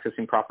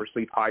 practicing proper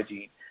sleep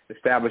hygiene,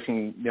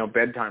 establishing,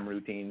 bedtime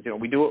routines.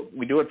 We do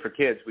it for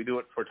kids. We do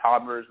it for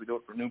toddlers. We do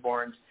it for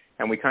newborns,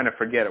 and we kind of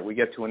forget it. We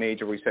get to an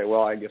age where we say,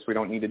 well, I guess we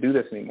don't need to do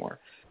this anymore.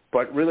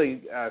 But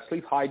really,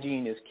 sleep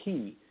hygiene is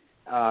key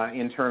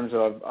in terms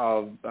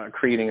of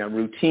creating a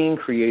routine,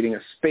 creating a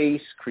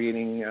space,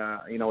 creating,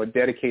 a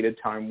dedicated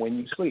time when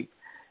you sleep.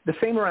 The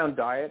same around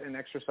diet and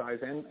exercise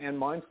and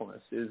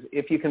mindfulness is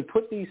if you can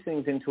put these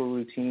things into a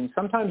routine,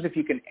 sometimes if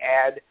you can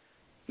add,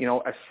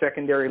 a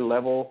secondary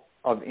level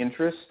of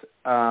interest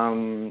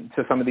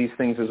to some of these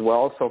things as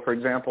well. So, for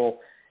example,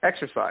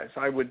 exercise.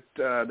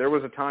 There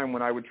was a time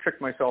when I would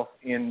trick myself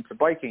into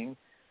biking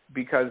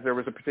because there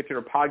was a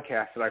particular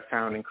podcast that I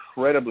found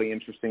incredibly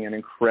interesting and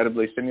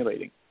incredibly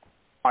stimulating.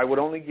 I would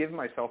only give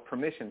myself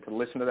permission to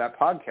listen to that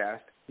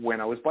podcast when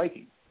I was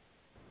biking.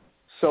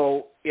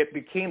 So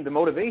the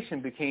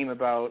motivation became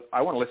about,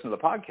 I want to listen to the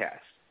podcast,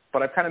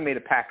 but I've kind of made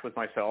a pact with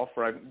myself,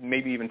 or I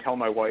maybe even tell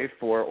my wife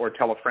or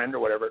tell a friend or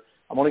whatever,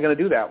 I'm only going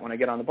to do that when I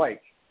get on the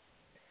bike.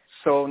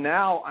 So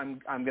now I'm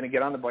going to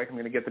get on the bike, I'm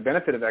going to get the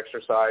benefit of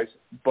exercise,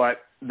 but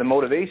the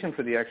motivation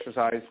for the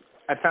exercise,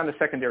 I found a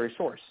secondary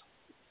source.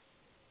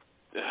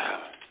 Let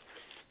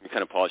me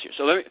kind of pause here.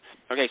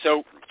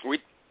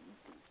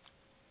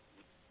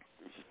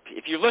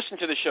 If you listen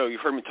to the show,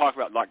 you've heard me talk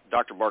about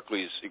Dr.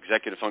 Barkley's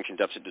executive function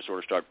deficit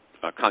disorder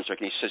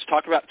construct, and he says,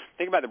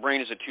 think about the brain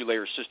as a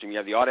two-layer system. You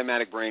have the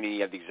automatic brain and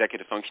you have the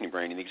executive functioning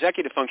brain. And the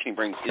executive functioning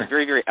brain is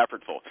very, very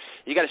effortful.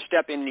 You got to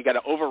step in and you got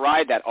to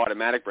override that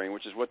automatic brain,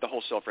 which is what the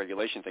whole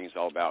self-regulation thing is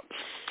all about.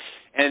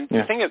 And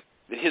the thing of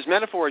his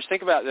metaphor is,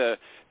 think about the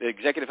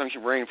executive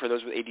functioning brain for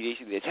those with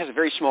ADHD. It has a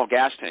very small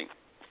gas tank.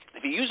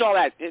 If you use all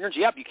that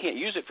energy up, you can't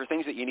use it for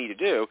things that you need to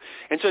do.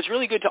 And so it's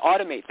really good to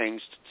automate things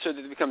so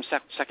that it becomes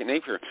second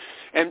nature.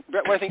 And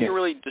Brett, what I think you're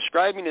really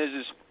describing is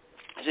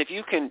if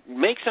you can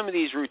make some of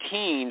these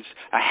routines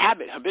a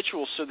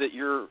habitual so that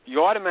you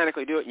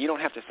automatically do it and you don't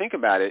have to think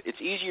about it,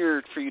 it's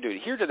easier for you to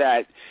adhere to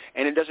that,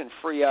 and it doesn't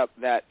free up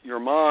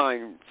your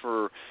mind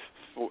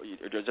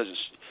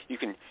you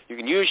can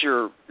use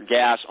your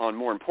gas on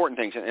more important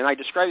things. And I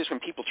describe this when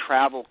people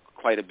travel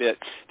quite a bit.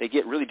 They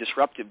get really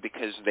disruptive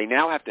because they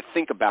now have to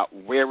think about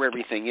where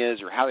everything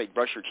is or how they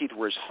brush their teeth,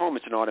 whereas home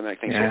it's an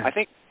automatic thing. Yeah.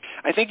 So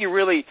I think you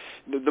really,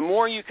 the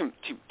more you can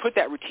to put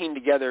that routine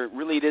together,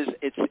 really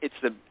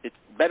it's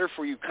better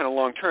for you kind of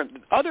long term.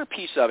 The other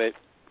piece of it,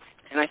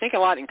 and I think a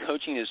lot in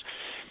coaching is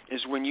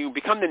when you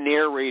become the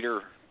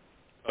narrator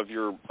of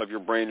your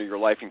brain or your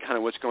life and kind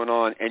of what's going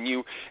on, and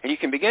you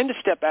can begin to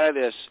step out of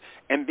this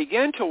and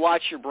begin to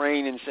watch your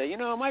brain and say,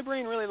 my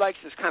brain really likes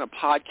this kind of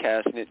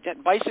podcast, and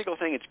that bicycle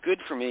thing, it's good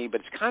for me,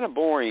 but it's kind of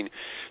boring.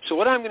 So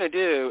what I'm going to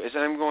do is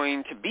I'm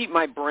going to beat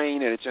my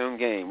brain at its own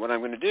game. What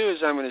I'm going to do is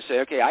I'm going to say,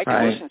 okay, I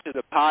can listen to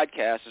the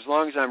podcast as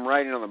long as I'm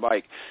riding on the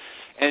bike.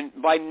 And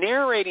by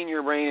narrating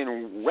your brain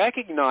and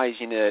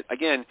recognizing it,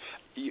 again,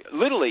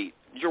 literally,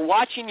 you're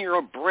watching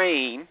your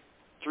brain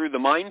through the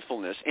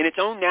mindfulness in its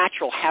own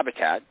natural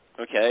habitat,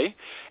 okay?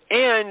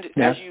 And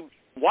as you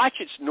watch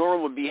its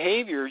normal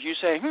behaviors, you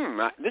say,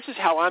 this is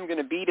how I'm going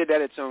to beat it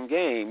at its own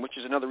game, which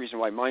is another reason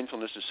why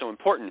mindfulness is so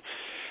important.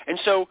 And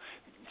so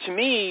to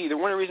me,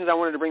 one of the reasons I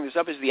wanted to bring this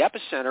up is the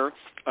epicenter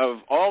of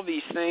all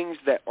these things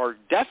that are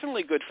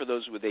definitely good for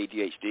those with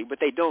ADHD, but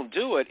they don't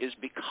do it is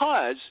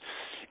because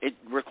it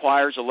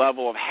requires a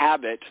level of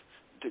habit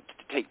to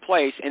take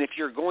place, and if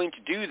you're going to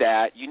do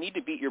that, you need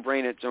to beat your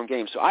brain at its own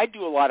game. So I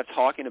do a lot of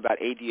talking about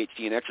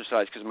ADHD and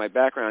exercise because of my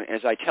background. As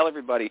I tell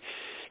everybody,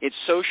 it's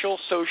social.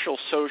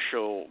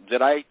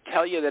 Did I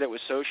tell you that it was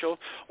social?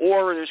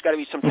 Or there's got to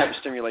be some type of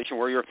stimulation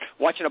where you're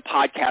watching a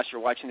podcast or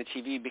watching the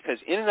TV, because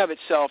in and of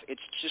itself,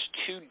 it's just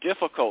too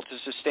difficult to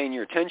sustain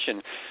your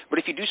attention. But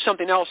if you do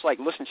something else like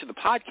listen to the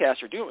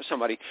podcast or do it with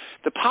somebody,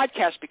 the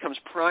podcast becomes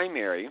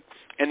primary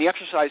and the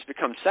exercise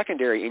becomes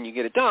secondary, and you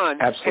get it done.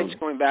 Absolutely. Hence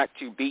going back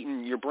to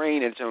beating your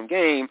brain at its own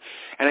game.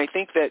 And I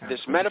think that this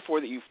metaphor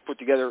that you've put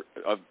together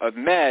of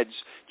meds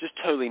just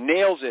totally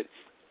nails it.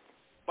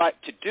 But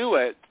to do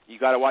it, you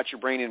got to watch your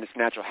brain in its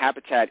natural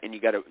habitat, and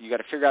you got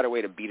to figure out a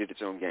way to beat it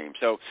its own game.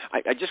 So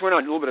I just went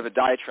on a little bit of a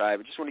diatribe.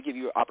 I just want to give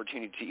you an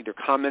opportunity to either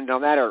comment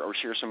on that or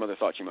share some other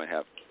thoughts you might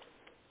have.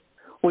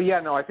 Well,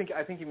 yeah, no, I think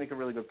you make a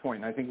really good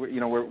point. I think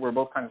we're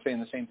both kind of saying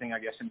the same thing, I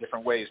guess, in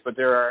different ways. But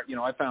there are,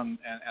 I found,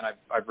 and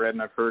I've read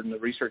and I've heard, and the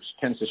research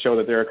tends to show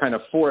that there are kind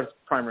of four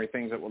primary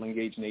things that will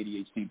engage an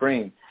ADHD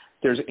brain.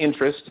 There's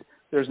interest,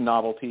 there's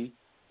novelty,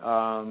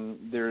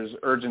 there's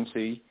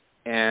urgency,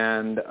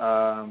 and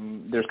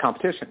there's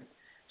competition.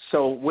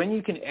 So when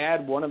you can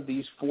add one of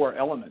these four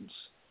elements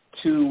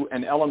to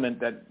an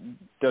element that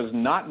does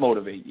not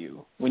motivate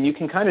you, when you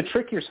can kind of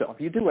trick yourself,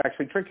 you do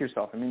actually trick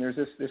yourself. I mean, there's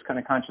this kind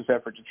of conscious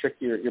effort to trick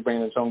your brain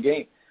in its own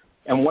game.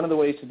 And one of the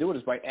ways to do it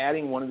is by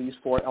adding one of these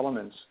four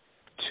elements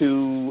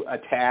to a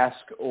task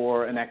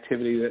or an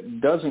activity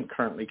that doesn't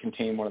currently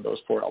contain one of those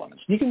four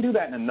elements. You can do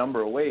that in a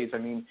number of ways. I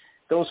mean,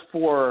 those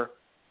four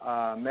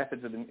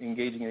methods of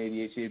engaging an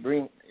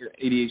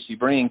ADHD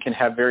brain can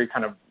have very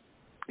kind of,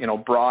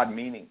 broad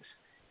meanings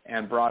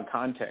and broad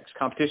context.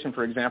 Competition,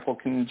 for example,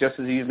 can just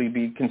as easily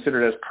be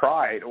considered as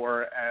pride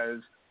or as,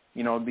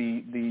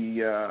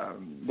 the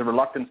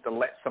reluctance to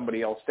let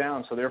somebody else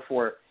down. So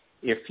therefore,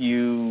 if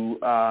you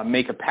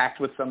make a pact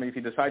with somebody, if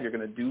you decide you're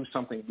going to do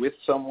something with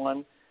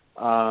someone,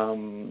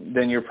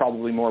 then you're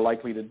probably more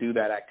likely to do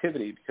that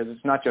activity because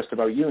it's not just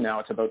about you now,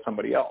 it's about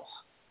somebody else.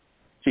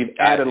 So you've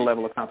added a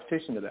level of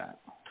competition to that.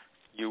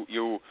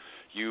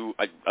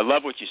 I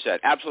love what you said.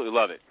 Absolutely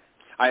love it.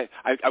 I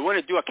want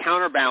to do a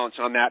counterbalance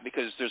on that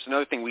because there's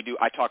another thing we do.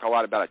 I talk a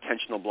lot about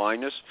attentional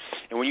blindness.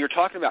 And when you were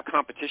talking about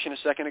competition a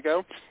second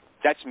ago,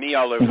 that's me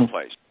all over the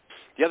place.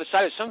 the other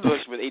side is some of those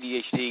with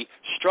ADHD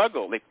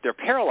struggle. They're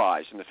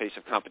paralyzed in the face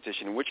of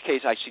competition, in which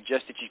case I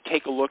suggest that you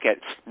take a look at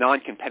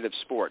non-competitive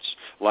sports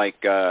like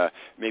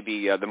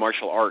maybe the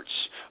martial arts,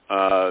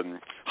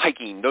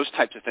 hiking, those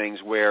types of things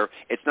where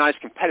it's not as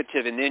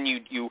competitive, and then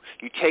you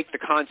take the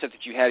concept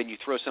that you had and you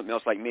throw something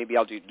else like maybe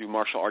I'll do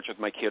martial arts with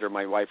my kid or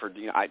my wife or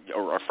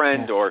or a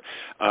friend or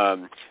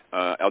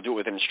I'll do it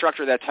with an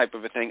instructor, that type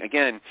of a thing.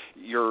 Again,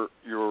 you're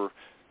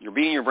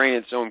beating your brain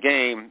in its own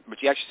game,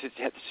 but you actually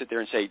have to sit there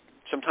and say,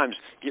 sometimes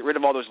get rid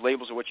of all those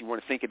labels of what you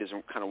want to think it is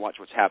and kind of watch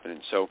what's happening.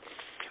 So,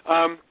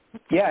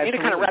 it's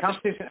kind of wrap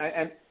competition.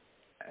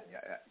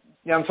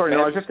 I'm sorry.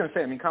 No, I was just going to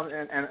say. I mean,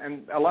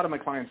 and a lot of my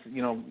clients,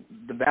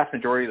 the vast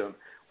majority of them,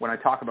 when I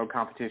talk about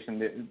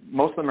competition,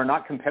 most of them are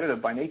not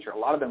competitive by nature. A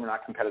lot of them are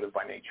not competitive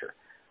by nature.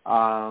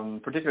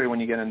 Particularly when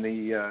you get in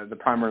the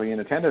primarily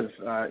inattentive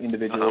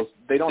individuals,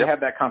 they don't have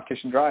that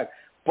competition drive.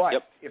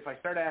 But if I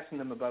start asking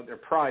them about their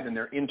pride and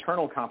their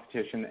internal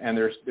competition, and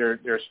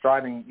they're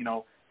striving,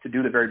 to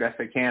do the very best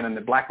they can, and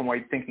the black and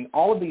white thinking,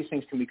 all of these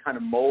things can be kind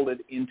of molded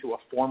into a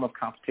form of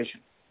competition.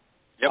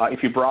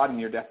 If you broaden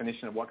your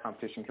definition of what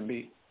competition can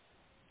be.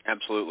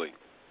 Absolutely.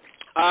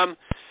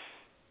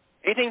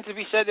 Anything to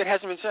be said that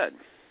hasn't been said?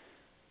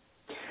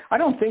 I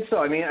don't think so.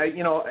 I mean,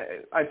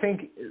 I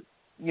think,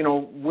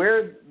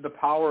 where the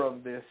power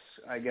of this,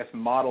 I guess,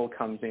 model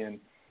comes in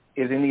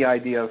is in the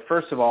idea of,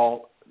 first of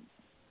all,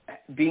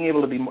 being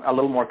able to be a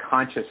little more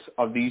conscious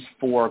of these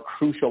four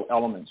crucial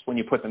elements when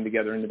you put them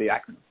together into the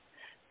acronym.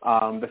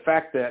 The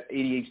fact that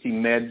ADHD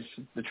meds,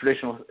 the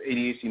traditional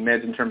ADHD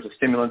meds in terms of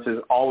stimulants is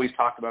always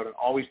talked about and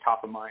always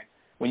top of mind.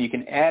 When you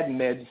can add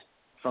meds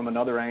from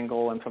another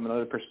angle and from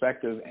another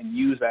perspective and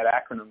use that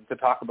acronym to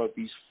talk about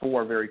these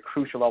four very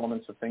crucial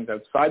elements of things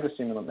outside the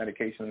stimulant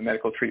medication and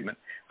medical treatment,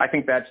 I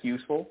think that's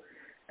useful.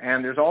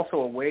 And there's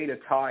also a way to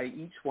tie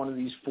each one of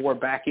these four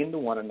back into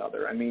one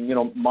another. I mean,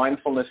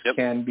 mindfulness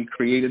can be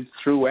created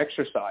through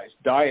exercise.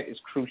 Diet is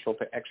crucial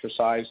to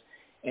exercise,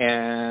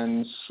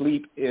 and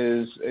sleep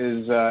is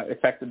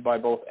affected by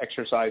both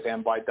exercise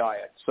and by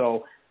diet.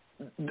 So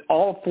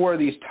all four of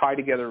these tie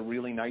together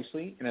really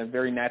nicely in a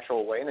very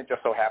natural way, and it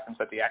just so happens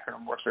that the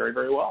acronym works very,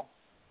 very well.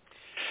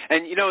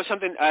 And,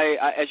 something,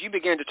 as you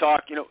began to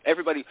talk,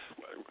 everybody,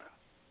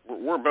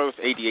 we're both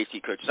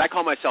ADHD coaches. I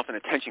call myself an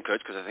attention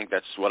coach because I think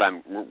that's what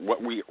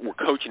we're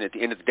coaching at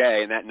the end of the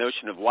day, and that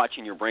notion of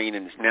watching your brain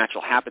in its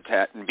natural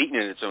habitat and beating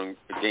it in its own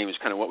game is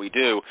kind of what we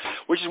do,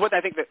 which is what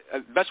I think the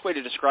best way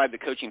to describe the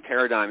coaching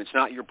paradigm. It's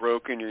not you're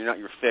broken, you're not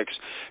you're fixed.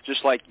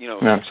 Just like,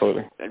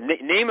 Absolutely.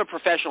 Name a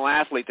professional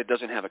athlete that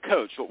doesn't have a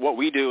coach. But what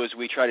we do is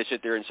we try to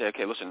sit there and say,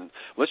 okay, listen,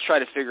 let's try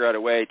to figure out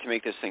a way to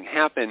make this thing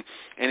happen.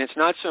 And it's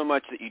not so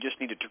much that you just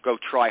need to go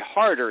try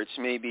harder. It's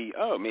maybe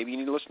you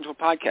need to listen to a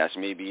podcast.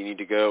 Maybe you need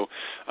to go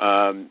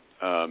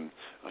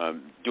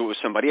do it with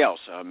somebody else.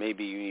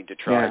 Maybe you need to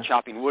try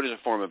chopping wood as a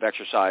form of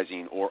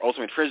exercising, or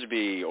ultimate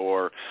frisbee,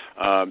 or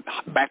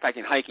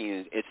backpacking,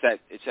 hiking. It's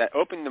that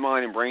opening the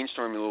mind and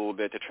brainstorming a little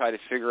bit to try to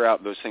figure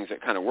out those things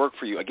that kind of work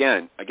for you.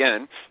 Again,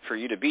 for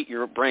you to beat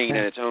your brain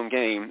in its own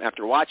game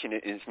after watching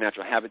it in its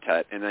natural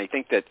habitat. And I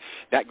think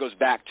that goes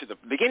back to the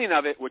beginning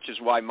of it, which is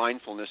why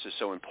mindfulness is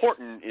so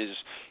important. Is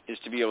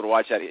to be able to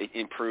watch that. It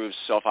improves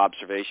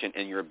self-observation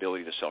and your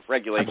ability to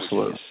self-regulate,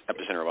 Absolutely. which is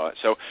epicenter of all that.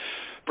 So,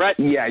 Brett,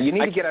 you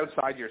need to get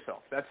outside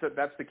yourself. That's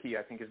the key,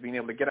 I think, is being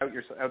able to get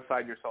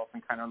outside yourself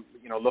and kind of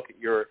look at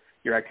your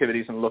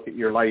activities and look at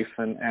your life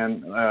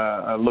and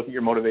look at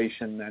your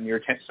motivation and your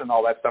attention and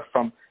all that stuff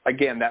from,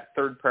 again, that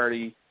third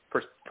party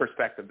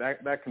perspective.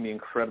 That can be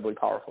incredibly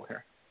powerful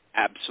here.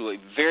 Absolutely,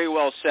 very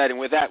well said. And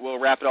with that, we'll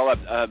wrap it all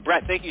up.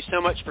 Brett, thank you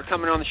so much for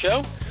coming on the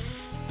show.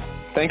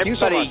 Thank you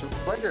so much. It was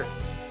a pleasure.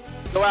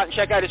 Go out and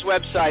check out his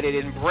website at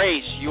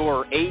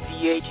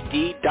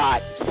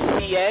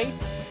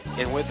embraceYourADHD.ca.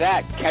 And with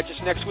that, catch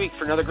us next week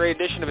for another great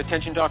edition of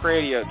Attention Talk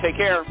Radio. Take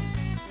care.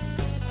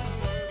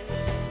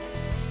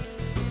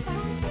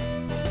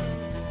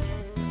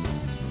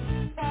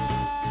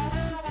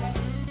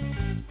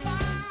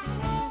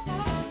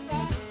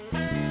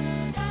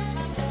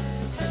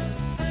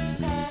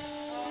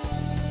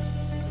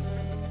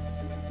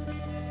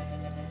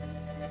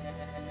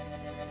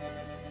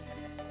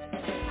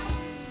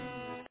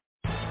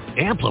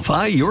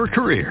 Amplify your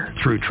career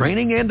through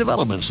training and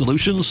development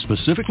solutions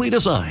specifically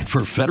designed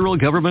for federal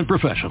government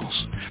professionals.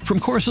 From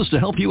courses to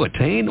help you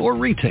attain or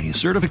retain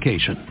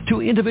certification,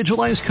 to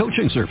individualized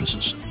coaching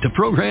services, to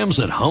programs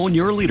that hone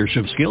your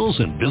leadership skills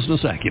and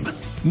business acumen,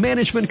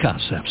 Management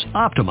Concepts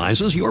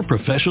optimizes your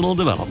professional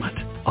development.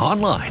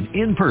 Online,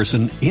 in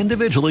person,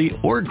 individually,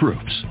 or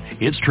groups,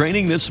 it's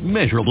training that's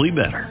measurably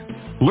better.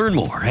 Learn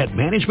more at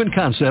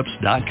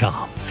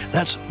managementconcepts.com.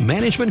 That's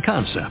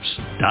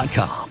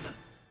managementconcepts.com.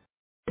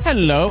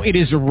 Hello, it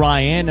is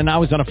Ryan, and I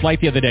was on a flight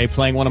the other day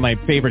playing one of my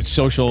favorite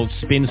social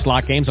spin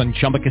slot games on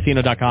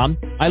ChumbaCasino.com.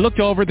 I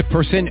looked over at the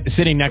person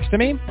sitting next to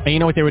me, and you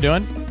know what they were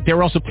doing? They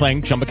were also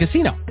playing Chumba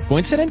Casino.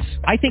 Coincidence?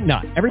 I think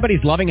not.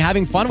 Everybody's loving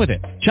having fun with it.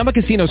 Chumba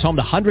Casino is home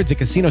to hundreds of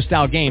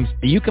casino-style games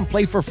that you can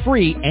play for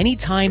free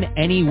anytime,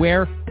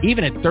 anywhere,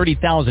 even at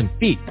 30,000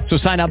 feet. So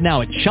sign up now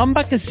at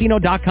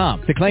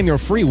ChumbaCasino.com to claim your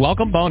free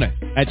welcome bonus.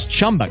 That's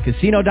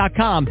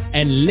ChumbaCasino.com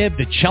and live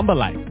the Chumba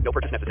life. No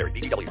purchase necessary.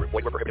 VGW. Void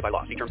where prohibited by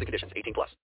law. See terms and conditions. 18+.